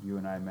I know you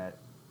and I met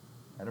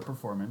at a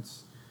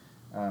performance,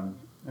 and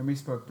we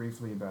spoke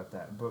briefly about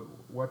that. But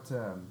what,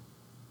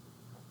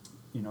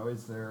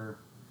 is there?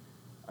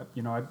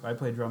 I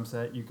play drum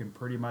set. You can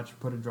pretty much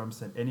put a drum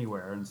set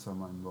anywhere, and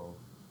someone will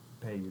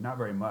pay you. Not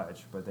very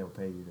much, but they'll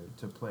pay you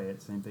to play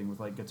it. Same thing with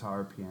like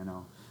guitar,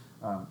 piano.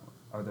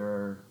 Are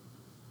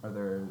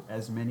there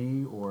as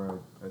many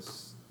or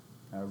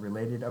a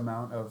related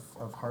amount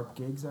of harp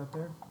gigs out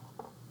there?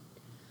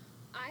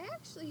 I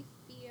actually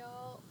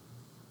feel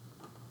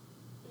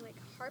like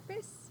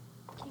harpists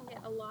can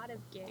get a lot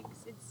of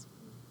gigs. It's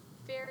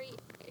very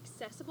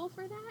accessible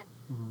for that.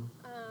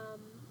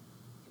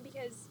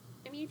 Because,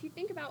 I mean, if you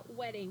think about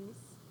weddings,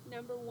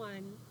 number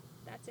one,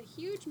 that's a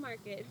huge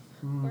market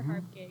for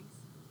harp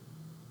gigs.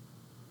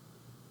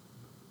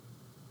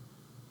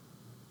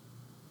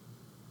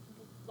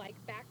 Like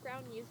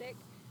background music.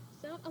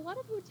 So a lot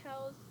of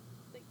hotels,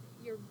 like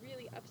your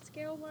really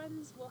upscale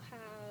ones, will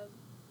have,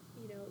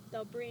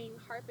 they'll bring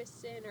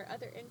harpists in or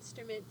other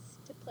instruments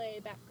to play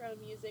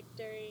background music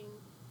during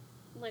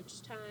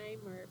lunchtime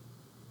or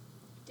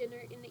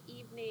dinner in the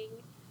evening.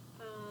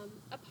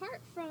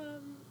 Apart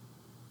from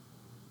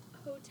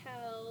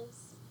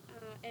hotels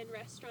and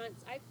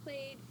restaurants, I've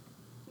played,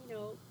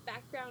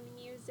 background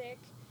music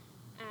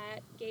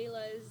at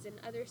galas and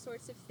other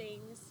sorts of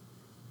things.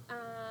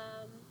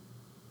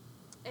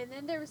 And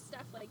then there was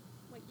stuff like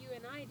what you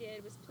and I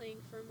did, was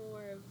playing for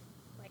more of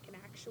like an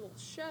actual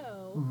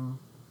show.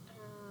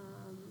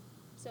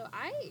 So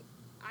I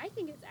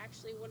think it's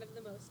actually one of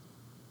the most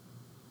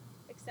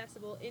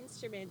accessible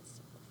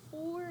instruments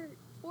for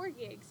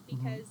gigs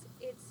because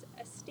it's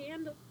a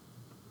standalone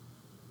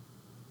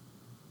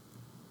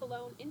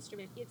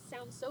instrument. It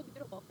sounds so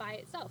beautiful by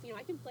itself.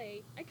 I can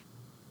play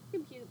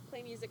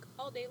music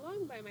all day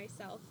long by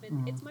myself,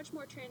 and it's much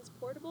more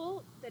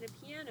transportable than a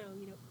piano.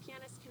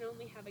 Pianists can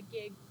only have a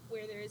gig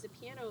where there is a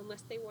piano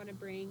unless they want to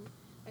bring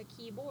a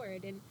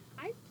keyboard. And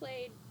I've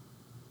played,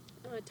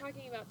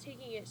 talking about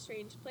taking it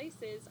strange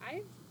places,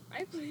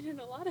 I've played in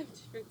a lot of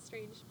different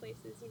strange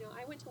places.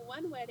 I went to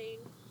one wedding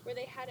where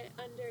they had it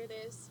under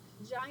this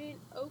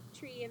giant oak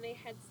tree and they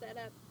had set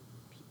up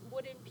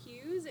wooden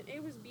pews, and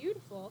it was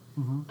beautiful.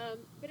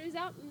 But it was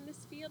out in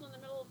this field in the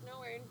middle of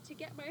nowhere, and to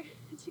get my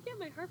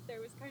harp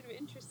there was kind of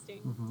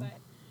interesting. But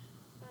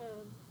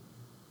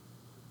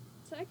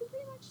so I can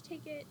pretty much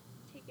take it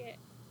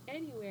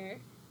anywhere.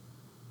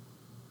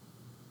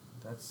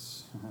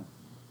 That's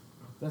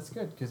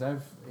good, because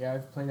I've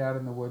played out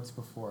in the woods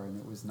before, and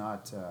it was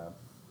not.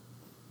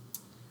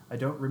 I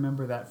don't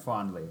remember that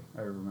fondly.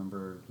 I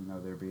remember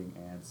there being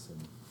ants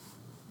and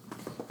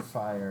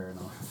fire and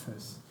all of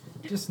this.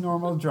 Just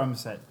normal drum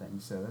set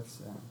things. So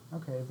that's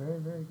okay. Very,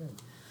 very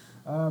good.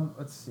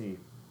 Let's see.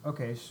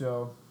 Okay,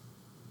 so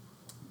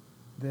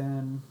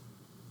then,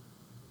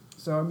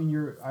 so I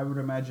mean, I would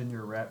imagine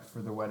you're rep for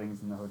the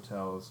weddings and the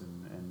hotels,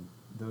 and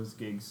those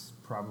gigs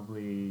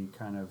probably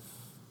kind of,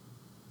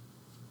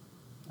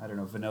 I don't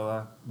know,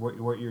 vanilla.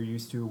 What you're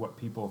used to, what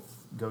people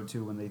go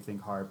to when they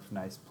think harp,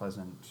 nice,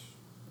 pleasant,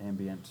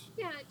 ambient.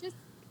 Yeah, just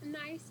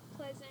nice,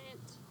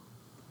 pleasant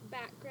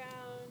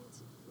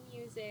background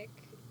music.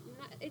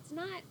 It's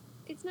not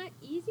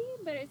easy,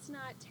 but it's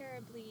not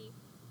terribly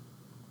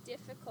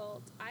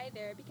difficult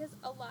either, because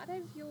a lot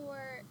of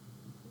your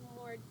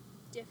more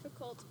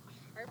difficult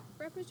harp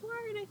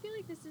repertoire, and I feel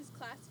like this is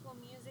classical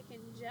music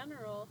in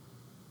general,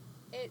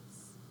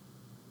 it's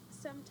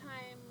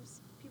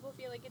sometimes people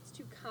feel like it's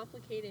too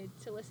complicated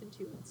to listen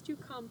to. It's too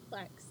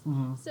complex.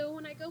 Mm-hmm. So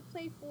when I go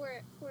play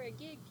for a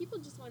gig, people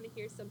just want to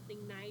hear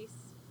something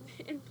nice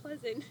and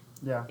pleasant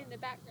in the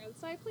background.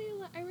 So I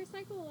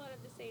recycle a lot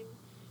of the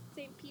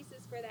same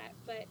pieces for that,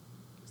 but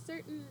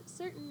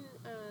certain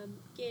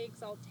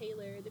gigs I'll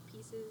tailor the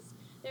pieces.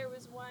 There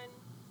was one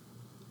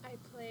I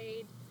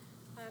played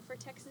for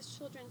Texas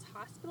Children's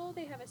Hospital.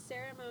 They have a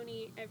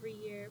ceremony every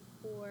year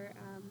for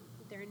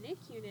their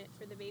NIC unit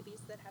for the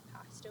babies that have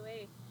passed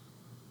away.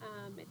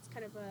 It's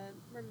kind of a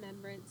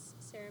remembrance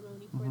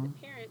ceremony for the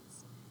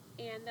parents,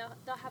 and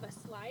they'll have a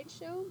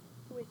slideshow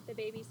with the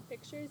baby's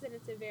pictures, and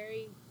it's a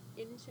very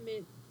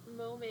intimate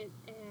moment,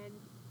 and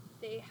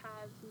they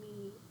have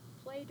me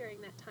play during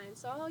that time.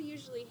 So I'll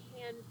usually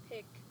hand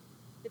pick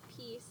the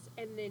piece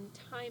and then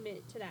time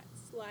it to that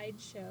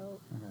slideshow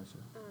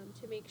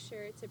to make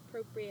sure it's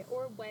appropriate.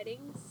 Or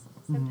weddings,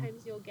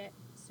 sometimes you'll get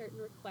certain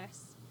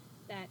requests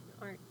that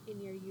aren't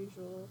in your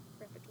usual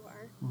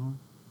repertoire. Mm-hmm.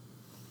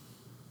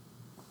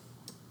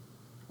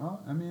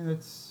 Well, I mean,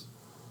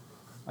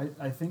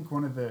 I think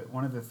one of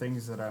the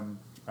things that I'm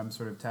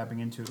sort of tapping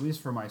into, at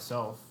least for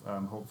myself,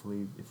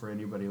 hopefully for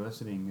anybody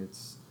listening,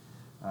 it's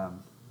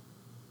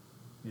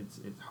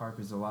harp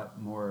is a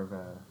lot more of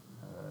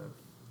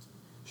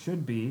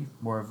should be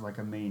more of like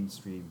a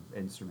mainstream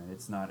instrument.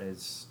 It's not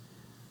as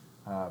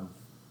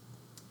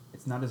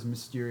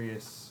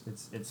mysterious.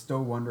 It's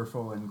still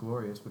wonderful and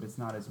glorious, but it's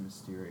not as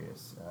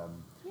mysterious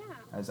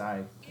as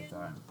I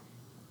thought.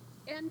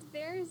 And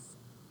there's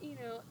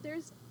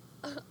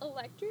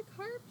electric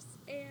harps,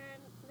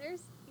 and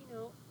there's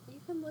you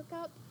can look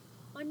up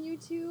on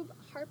YouTube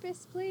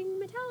harpists playing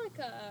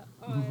Metallica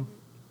on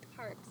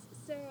harps.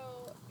 So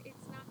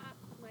it's not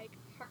like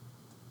harp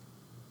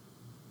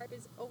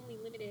is only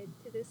limited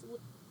to this.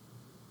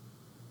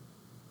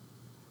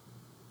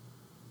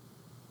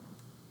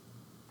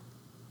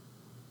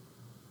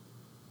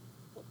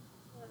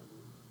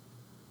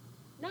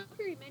 Not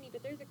very many,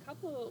 but there's a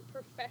couple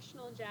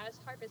professional jazz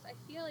harpists. I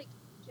feel like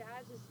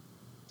jazz is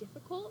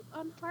difficult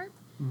on harp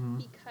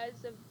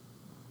because of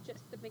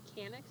just the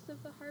mechanics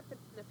of the harp and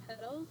the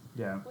pedals.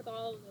 Yeah. With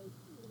all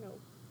the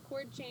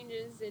chord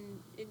changes in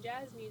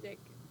jazz music,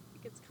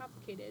 it gets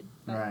complicated.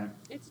 But right.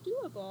 It's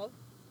doable.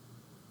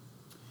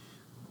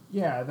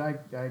 Yeah,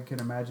 I can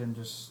imagine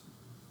just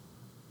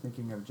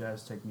thinking of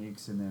jazz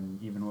techniques, and then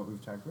even what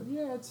we've talked about.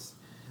 Yeah,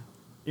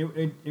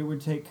 it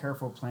would take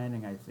careful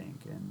planning, I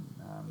think, and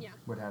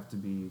would have to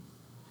be,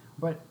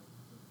 but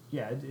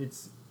yeah,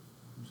 it's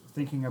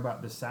thinking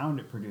about the sound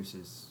it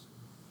produces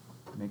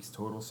makes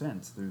total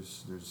sense.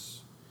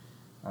 There's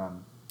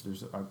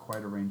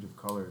quite a range of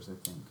colors, I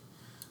think.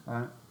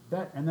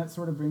 That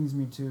sort of brings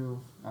me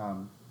to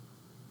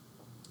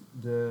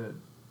the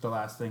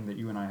last thing that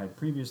you and I had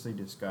previously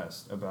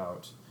discussed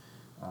about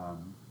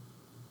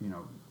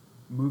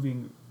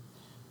moving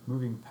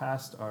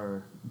past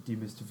our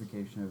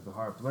demystification of the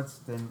harp.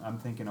 I'm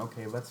thinking,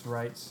 okay, let's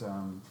write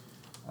some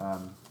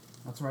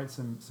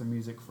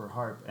music for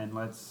harp, and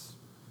let's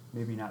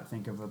maybe not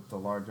think of the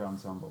large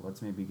ensemble.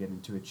 Let's maybe get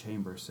into a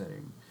chamber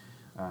setting.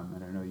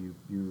 And I know you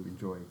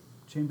enjoy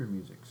chamber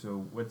music.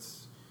 So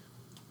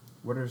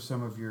what are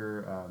some of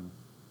your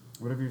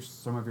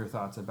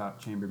thoughts about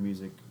chamber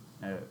music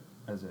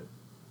as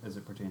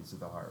it pertains to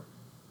the harp?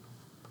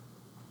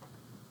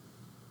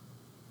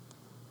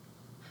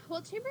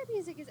 Well, chamber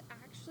music is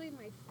actually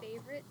my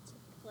favorite to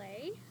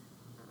play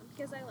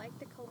because I like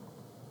the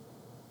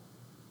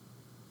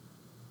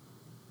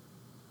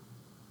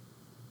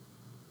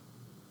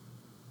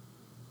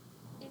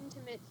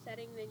intimate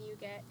setting than you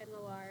get in a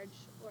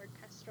large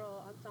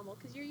orchestral ensemble,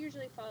 because you're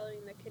usually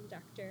following the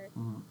conductor,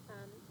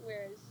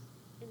 whereas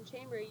in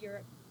chamber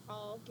you're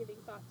all giving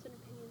thoughts and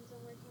opinions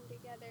and working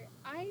together.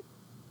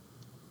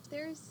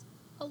 There's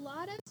a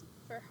lot of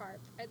for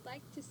harp. I'd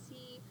like to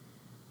see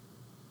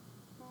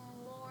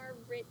more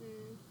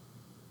written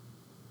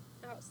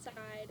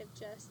outside of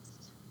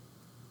just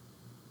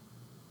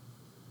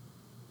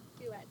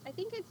duets. I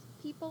think it's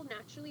people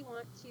naturally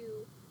want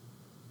to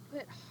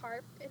put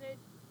harp in a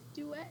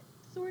duet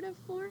sort of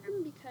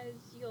form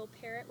because you'll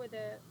pair it with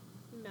a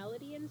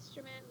melody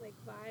instrument like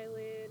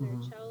violin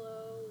or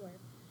cello, or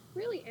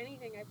really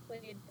anything. I've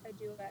played a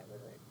duet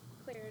with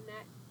a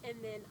clarinet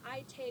and then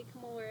I take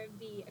more of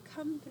the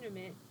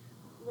accompaniment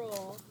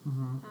role.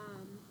 Mm-hmm.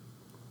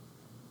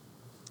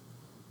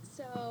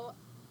 So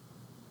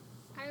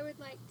I would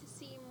like to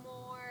see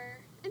more,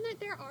 and that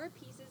there are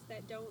pieces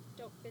that don't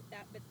fit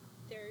that, but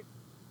they're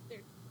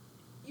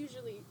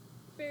usually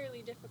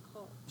fairly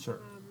difficult. Sure.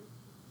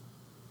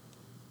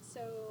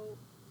 So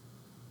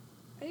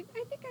I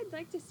think I'd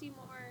like to see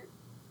more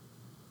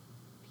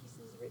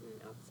pieces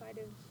written outside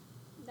of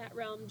that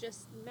realm,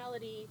 just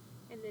melody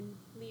and then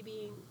me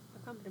being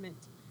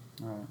accompaniment.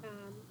 All right.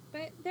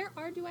 But there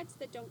are duets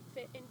that don't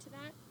fit into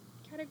that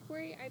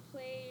category. I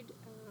played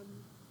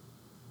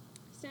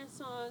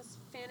Saint-Saëns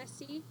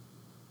Fantasy.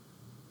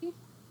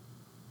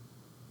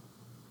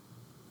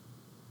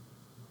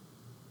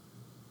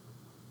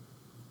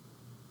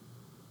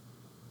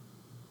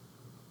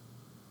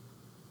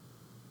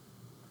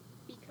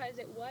 Because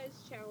it was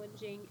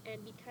challenging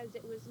and because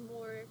it was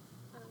more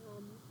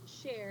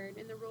shared,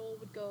 and the role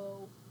would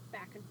go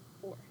back and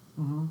forth.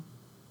 Mm-hmm.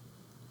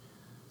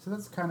 So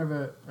that's kind of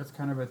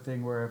a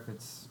thing where if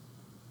it's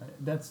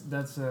that's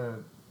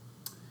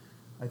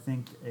I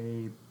think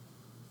a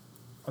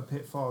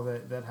pitfall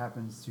that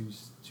happens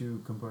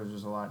to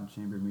composers a lot in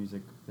chamber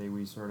music.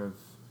 We sort of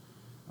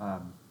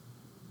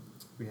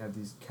we have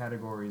these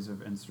categories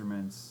of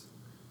instruments,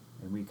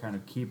 and we kind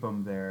of keep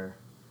them there.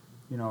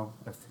 You know,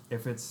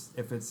 if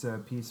it's a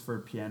piece for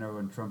piano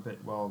and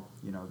trumpet, well,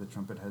 you know, the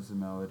trumpet has the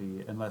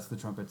melody, unless the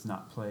trumpet's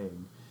not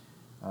playing.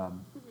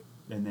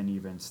 And then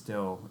even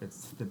still,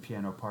 it's the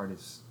piano part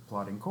is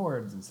plotting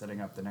chords and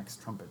setting up the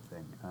next trumpet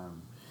thing.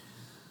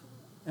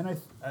 And I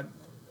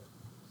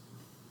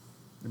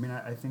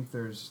think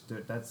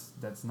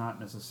that's not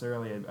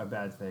necessarily a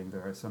bad thing.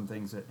 There are some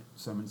things that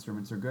some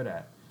instruments are good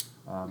at.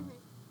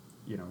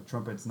 You know,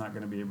 trumpet's not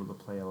going to be able to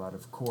play a lot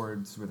of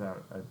chords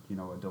without a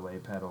delay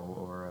pedal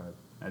or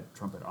a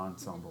trumpet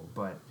ensemble.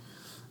 But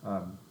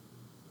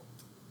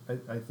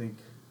I think,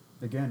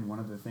 again, one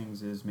of the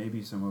things is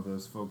maybe some of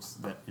those folks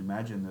that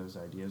imagine those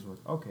ideas with,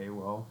 okay,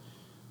 well,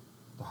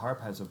 the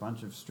harp has a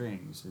bunch of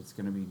strings. It's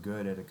going to be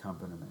good at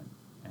accompaniment,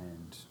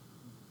 and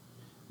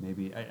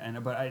maybe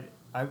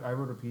I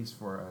wrote a piece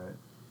for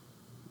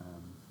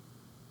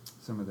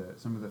some of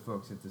the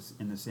folks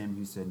in the Sam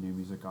Houston New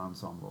Music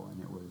Ensemble, and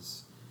it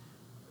was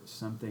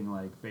something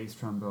like bass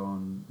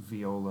trombone,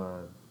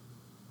 viola,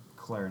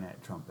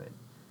 clarinet, trumpet,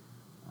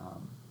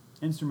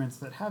 instruments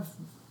that have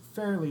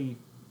fairly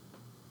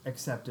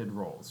accepted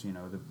roles. You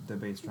know, the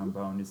bass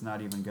trombone is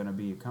not even going to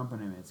be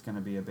accompaniment; it's going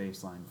to be a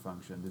bass line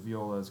function. The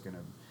viola is going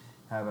to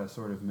have a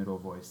sort of middle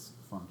voice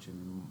function.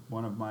 And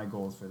one of my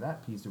goals for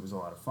that piece, it was a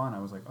lot of fun. I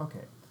was like,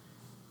 okay,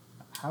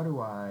 how do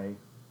I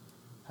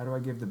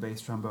give the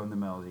bass trombone the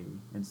melody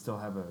and still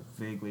have a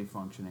vaguely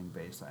functioning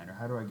bass line? Or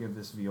how do I give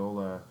this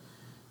viola,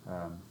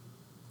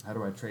 how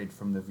do I trade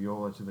from the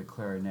viola to the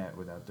clarinet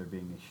without there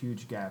being a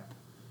huge gap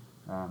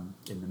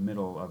in the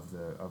middle of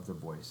the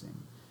voicing?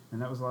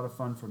 And that was a lot of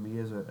fun for me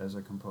as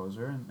a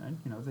composer, and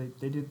you know,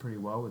 they did pretty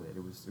well with it.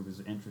 It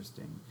was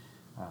interesting.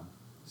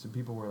 Some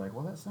people were like,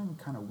 well, that sounded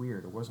kind of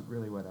weird. It wasn't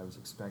really what I was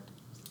expecting.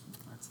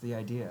 That's the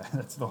idea.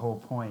 That's the whole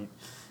point.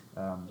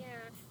 Yeah.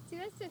 See,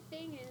 that's the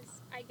thing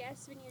is, I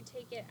guess when you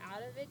take it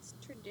out of its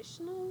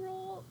traditional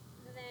role,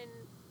 then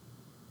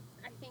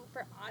I think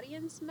for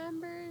audience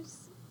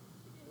members,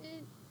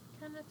 it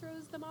kind of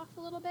throws them off a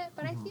little bit.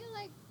 But I feel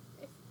like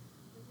if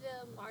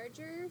the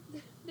larger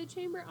the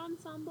chamber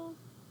ensemble,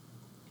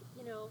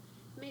 you know,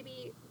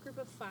 maybe a group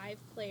of 5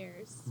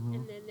 players,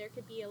 and then there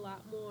could be a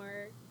lot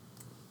more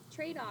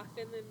trade-off.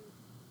 And then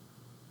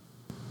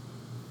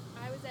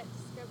I was at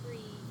Discovery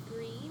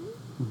Green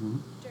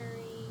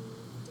during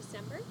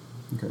December.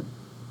 Okay.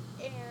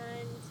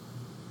 And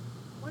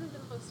one of the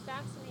most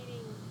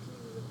fascinating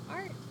pieces of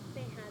art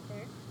they had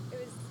there, it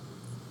was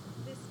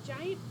this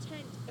giant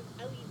tent of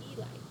LED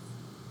lights.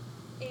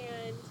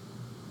 And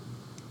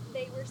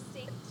they were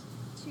synced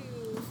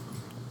to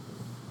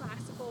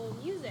classical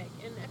music.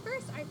 And at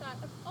first I thought,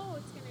 oh,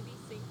 it's going to be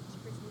synced to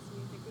Christmas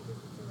music because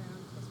it's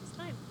around Christmas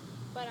time.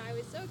 But I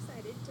was so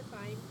excited to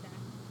find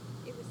that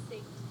it was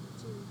synced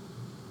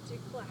to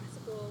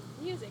classical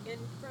music, and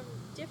from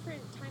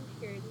different time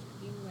periods,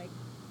 being like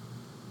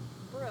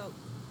Baroque,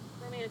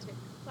 Romantic,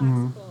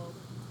 classical,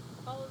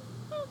 all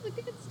of the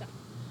good stuff.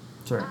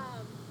 Sure.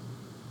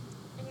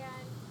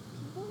 And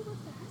people were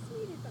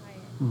fascinated by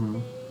it.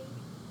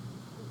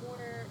 They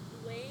were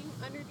laying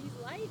under these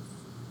lights,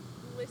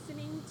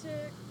 listening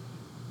to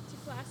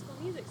classical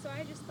music. So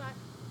I just thought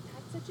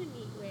that's such a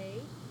neat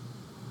way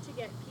to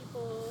get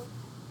people,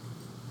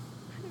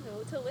 I don't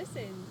know, to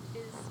listen.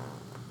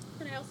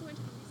 And I also went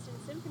to the Houston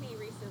Symphony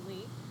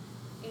recently,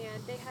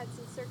 and they had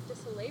some Cirque du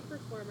Soleil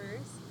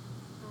performers.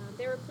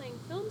 They were playing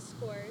film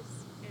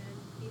scores,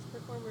 and these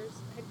performers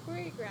had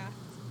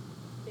choreographed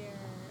their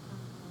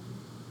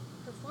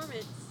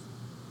performance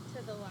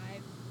to the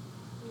live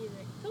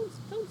music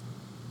films,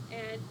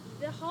 and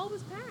the hall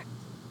was packed.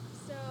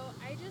 So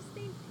I just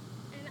think,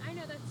 and I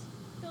know that's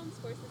film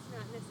scores, it's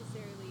not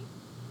necessarily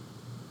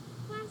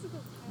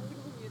classical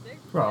music.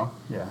 Well,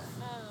 yeah.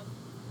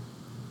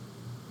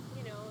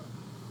 You know,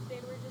 they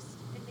were just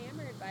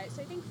enamored by it.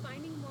 So I think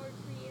finding more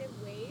creative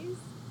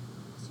ways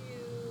to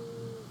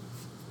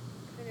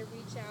kind of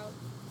reach out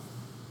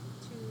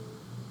to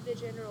the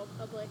general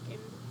public and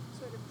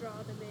sort of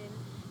draw them in.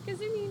 Because,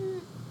 I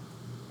mean,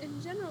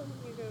 in general, when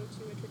you go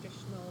to a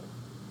traditional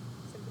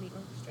symphony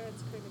orchestra,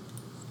 it's kind of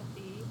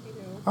stuffy, you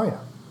know. Oh,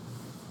 yeah.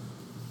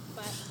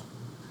 But,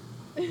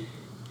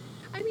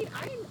 I mean,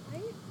 I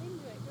enjoy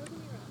it, don't get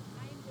me wrong.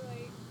 I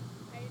enjoy,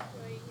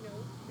 you know,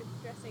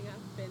 dressing up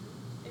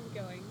and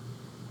going.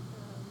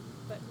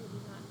 But maybe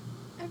not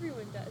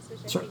everyone does,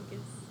 which Sure. I think is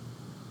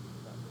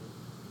what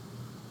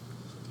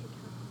we should take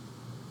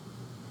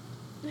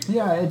out.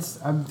 Yeah,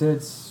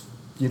 it's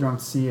you don't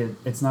see it.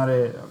 It's not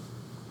a.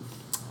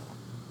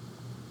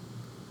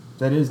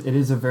 It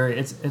is a very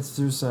it's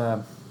there's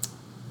a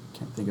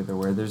can't think of the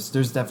word.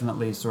 There's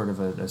definitely sort of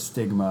a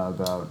stigma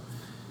about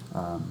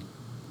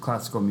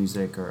classical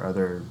music or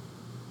other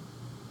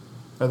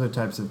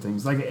types of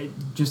things. Like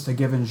just a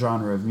given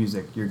genre of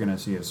music, you're going to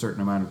see a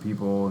certain amount of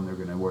people, and they're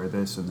going to wear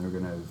this, and they're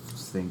going to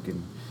think,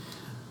 and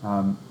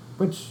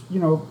which, you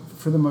know,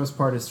 for the most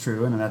part is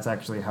true, and that's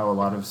actually how a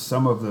lot of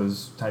some of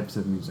those types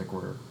of music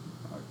were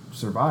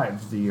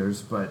survived the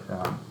years. But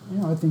you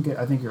know, I think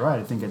you're right.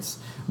 I think it's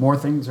more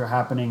things are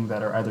happening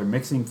that are either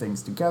mixing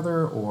things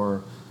together,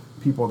 or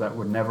people that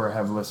would never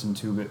have listened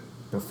to it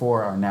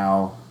before are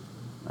now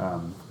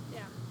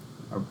Yeah.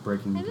 are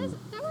breaking. And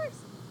that works,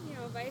 you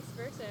know, vice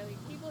versa.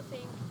 Like, people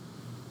think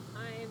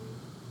I'm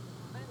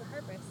a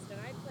harpist and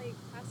I play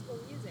classical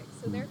music,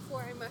 so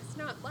therefore I must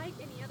not like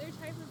any other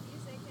type of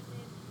music. And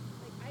then,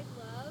 like, I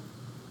love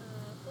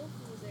folk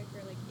music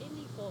or like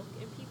indie folk,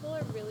 and people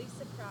are really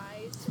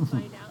surprised to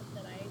find out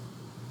that I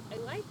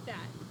like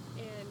that.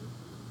 And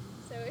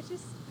so it's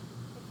just,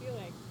 I feel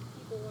like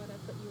people want to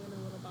put you in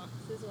a little box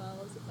as well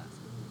as a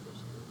classical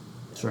musician.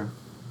 So. Sure.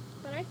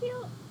 But I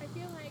feel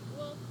like,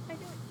 well, I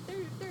feel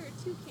like there are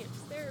two camps.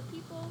 There are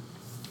people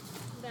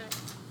that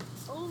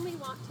only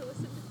want to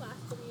listen to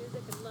classical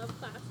music and love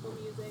classical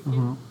music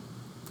and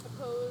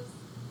oppose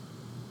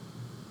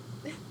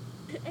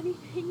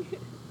anything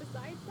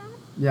besides that.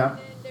 Yeah. And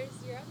then there's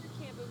your other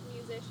camp of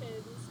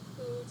musicians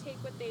who take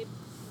what they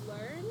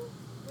learn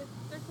with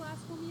their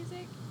classical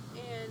music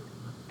and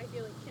I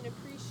feel like can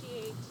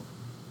appreciate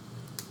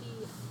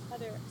the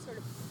other sort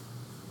of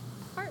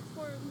art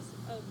forms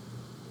of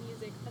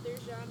music, other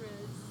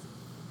genres,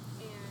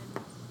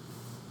 and,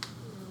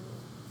 you know,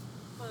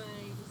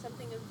 find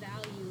something of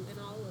value in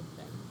all of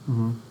them.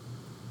 Mm-hmm.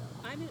 So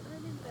I'm in the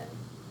second,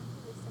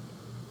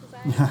 because I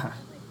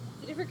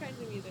like the different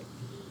kinds of music.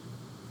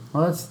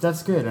 Well,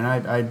 that's good, and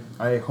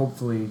I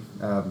hopefully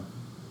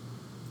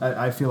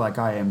I feel like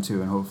I am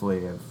too, and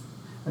hopefully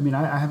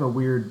I have a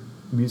weird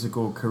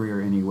musical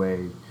career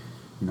anyway.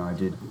 You know,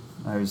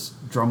 I was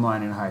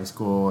drumline in high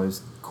school, I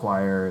was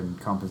choir and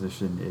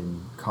composition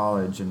in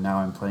college, and now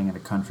I'm playing in a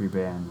country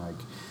band.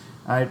 Like,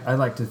 I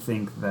like to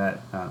think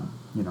that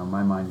you know,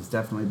 my mind has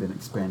definitely been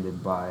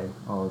expanded by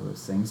all of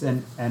those things,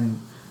 and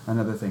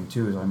another thing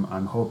too is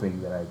I'm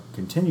hoping that I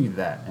continue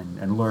that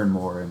and learn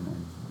more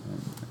and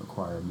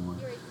acquire more.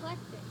 You're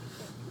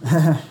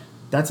eclectic.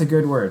 That's a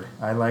good word.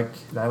 I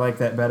like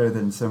that better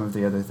than some of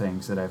the other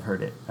things that I've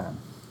heard it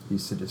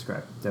used to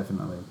describe.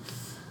 Definitely.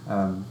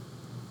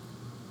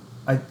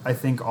 I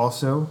think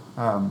also,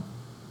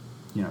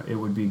 you know, it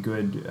would be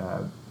good.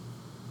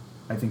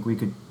 I think we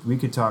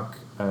could talk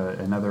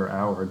another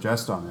hour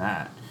just on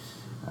that.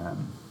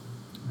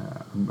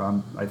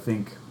 I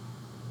think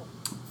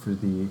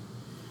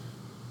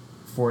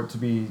for it to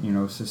be, you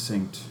know,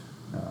 succinct,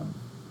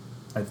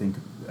 I think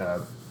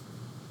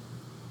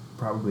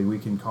probably we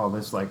can call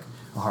this like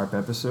a harp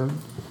episode,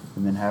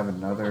 and then have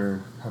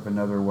another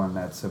one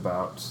that's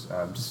about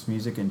just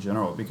music in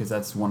general, because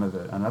that's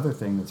another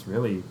thing that's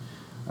really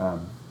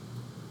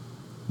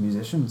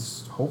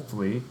musicians,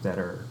 hopefully, that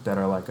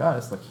are like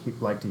us,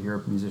 like to hear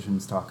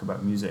musicians talk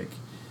about music.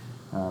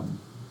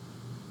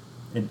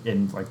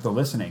 In like the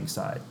listening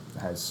side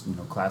has, you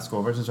know,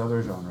 classical versus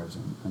other genres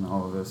and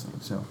all of those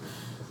things. So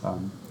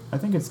I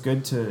think it's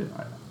good to.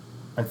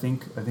 I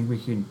think we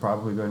can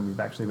probably go. We've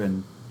actually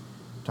been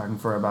talking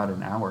for about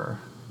an hour.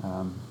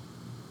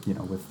 You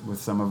know, with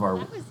some of our.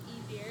 That was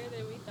easier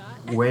than we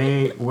thought.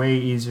 way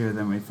easier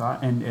than we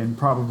thought, and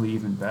probably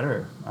even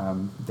better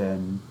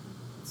than.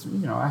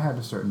 You know, I had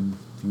a certain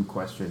few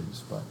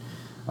questions, but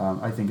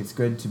I think it's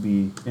good to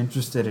be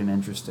interested and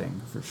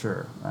interesting for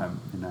sure.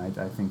 And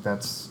I think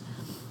that's,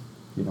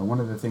 you know, one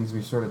of the things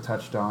we sort of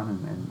touched on,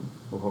 and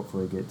we'll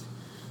hopefully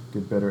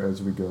get better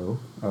as we go.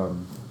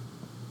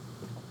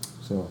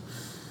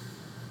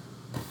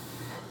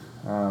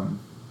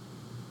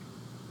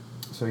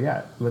 So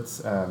yeah,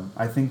 let's.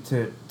 I think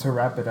to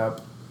wrap it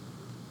up,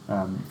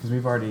 because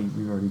we've already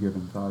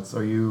given thoughts.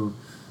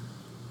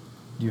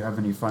 Do you have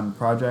any fun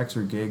projects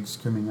or gigs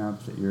coming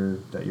up that you're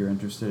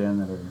interested in,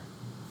 that are,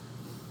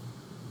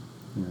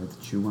 you know,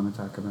 that you want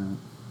to talk about?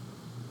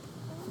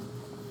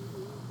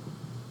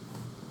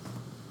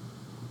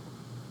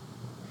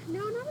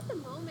 No, not at the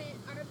moment.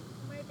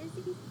 My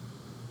busy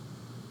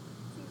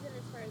season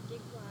is far as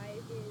gig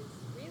live is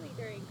really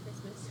during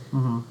Christmas.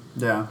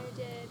 Yeah. I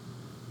did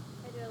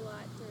a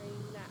lot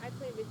during that. I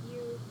played with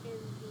you in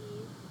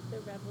the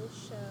Rebel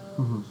show,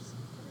 which is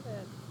kind of a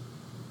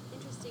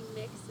interesting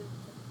mix of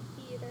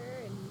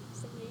theater and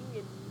singing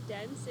and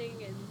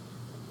dancing and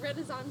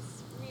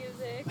Renaissance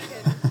music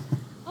and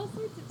all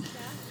sorts of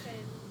stuff.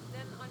 And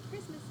then on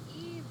Christmas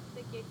Eve,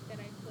 the gig that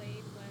I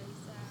played was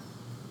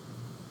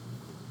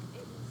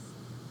it was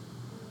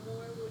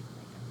more with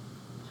like a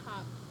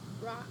pop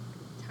rock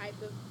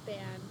type of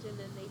band, and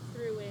then they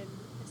threw in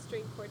a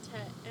string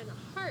quartet and a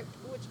harp,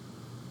 which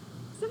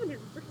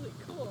sounded really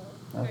cool.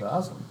 That's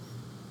awesome.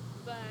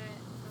 But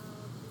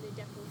they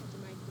definitely had to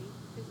mic me,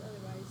 because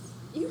otherwise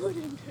you would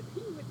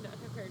not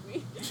have heard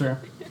me. Sure.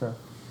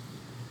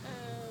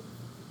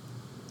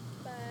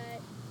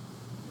 But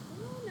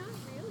no, not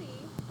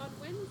really. On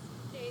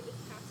Wednesday this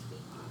past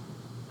week,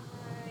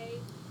 I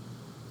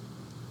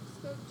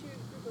spoke to a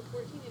group of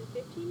 14 and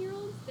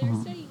 15-year-olds. They're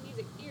studying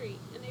music theory,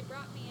 and they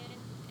brought me in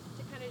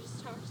to kind of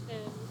just talk to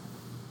them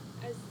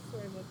as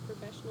sort of a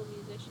professional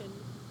musician,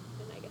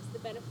 and I guess the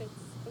benefits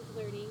of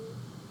learning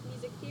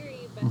music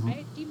theory, but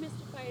I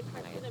demystified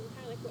part of them,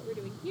 kind of like what we're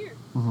doing here.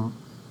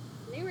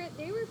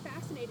 They were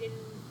fascinated,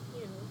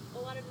 and a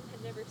lot of them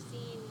had never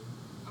seen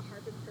a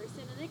harp in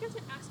person, and they got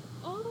to ask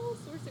all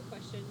sorts of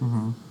questions,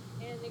 and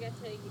they got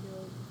to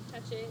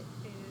touch it,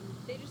 and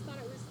they just thought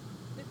it was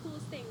the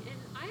coolest thing.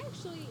 And I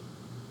actually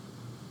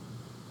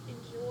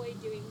enjoy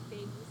doing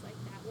things like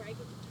that, where I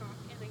get to talk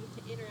and I get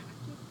to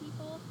interact with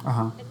people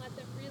and let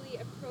them really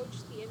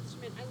approach the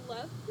instrument. I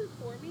love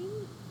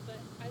performing, but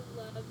I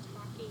love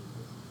talking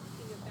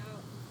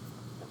about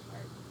the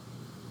harp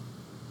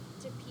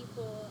to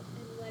people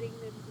and letting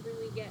them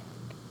really get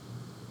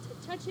to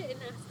touch it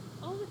and ask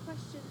all the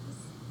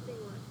questions they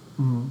want.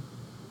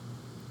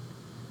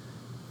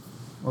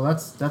 Well,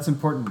 that's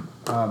important.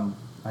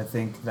 I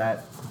think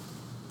that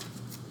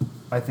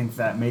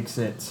makes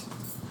it.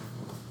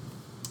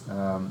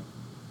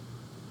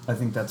 I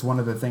think that's one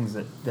of the things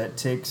that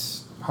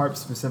takes harp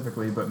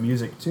specifically, but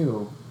music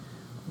too,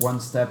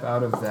 one step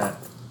out of that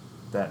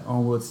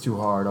it's too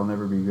hard, I'll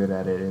never be good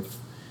at it. If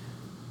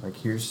like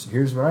here's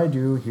what I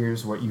do,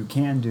 here's what you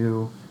can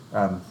do,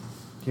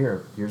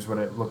 here's what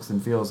it looks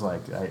and feels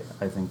like.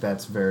 I think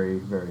that's very,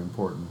 very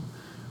important,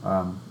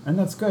 and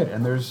that's good.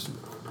 And there's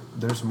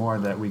more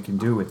that we can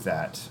do with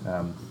that.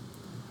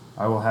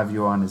 I will have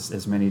you on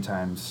as many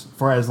times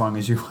for as long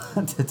as you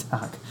want to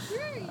talk. Sure,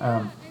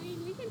 yeah. I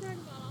mean, we can talk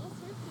about all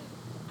sorts of.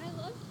 I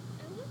love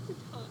to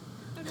talk.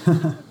 I'm a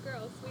group of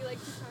girls. We like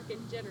to talk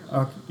in general.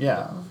 Okay,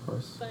 yeah, of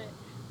course. But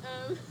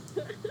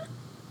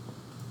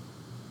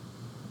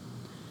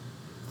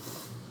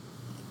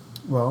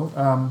well,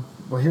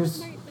 here's.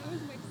 that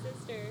was my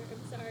sister.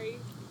 I'm sorry.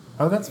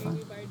 Oh, that's Amy fine.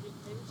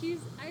 Bargington.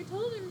 I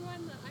told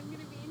everyone that I'm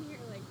gonna be in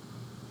here like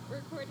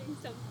recording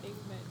something,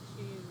 but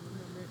she didn't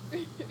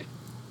remember.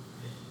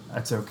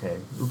 That's okay.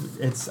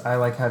 I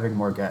like having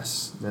more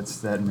guests.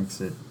 That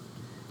makes it.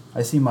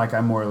 I seem like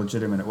I'm more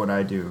legitimate at what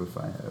I do if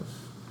I have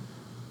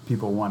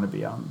people want to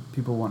be on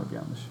the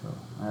show.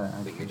 I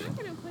But you're appreciate not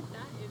it. gonna put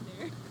that in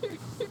there. You're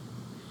gonna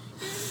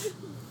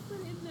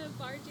put in the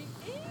barging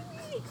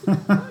Amy. Don't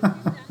do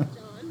that,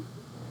 John.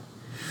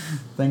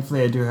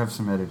 Thankfully, I do have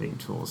some editing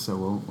tools,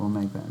 so we'll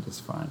make that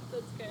just fine.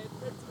 That's good.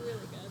 That's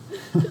really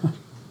good.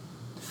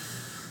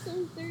 So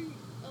is there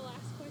a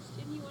last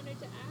question you wanted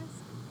to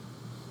ask?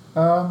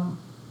 Or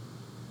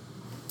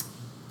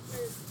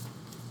that's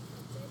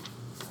it?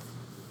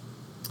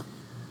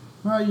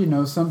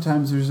 Well,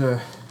 sometimes there's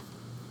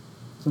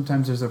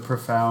a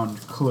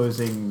profound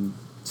closing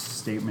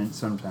statement.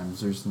 Sometimes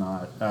there's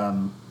not.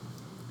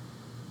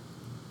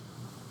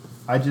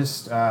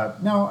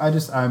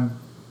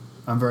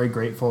 I'm very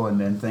grateful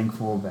and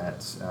thankful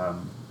that,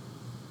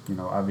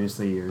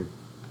 obviously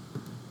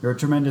you're a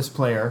tremendous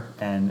player,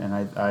 and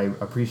I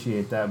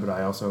appreciate that, but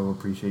I also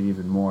appreciate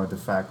even more the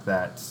fact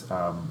that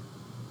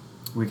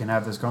we can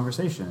have this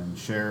conversation and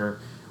share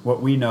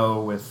what we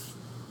know with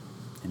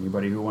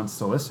anybody who wants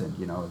to listen.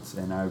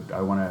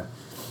 I want to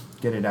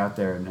get it out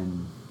there,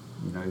 and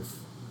if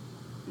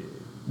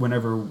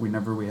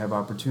whenever we have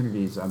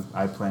opportunities,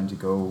 I plan to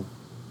go,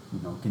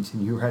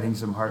 continue writing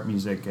some harp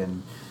music,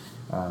 and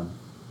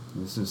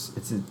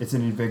it's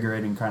an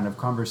invigorating kind of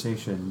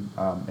conversation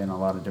in a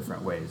lot of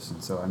different ways,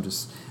 and so I'm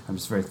just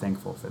very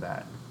thankful for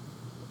that.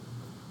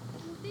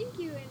 Well, thank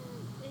you, and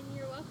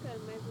you're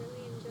welcome. I've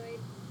really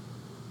enjoyed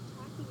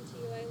talking to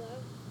you. I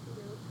love,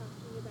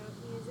 talking about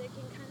music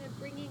and kind of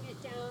bringing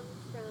it down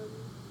from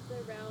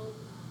the realm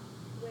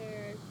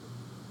where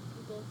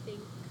people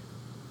think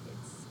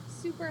it's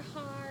super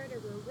hard, or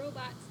we're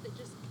robots that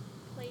just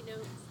play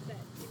notes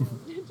that,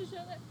 to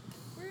show that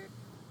we're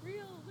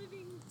real,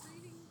 living, breathing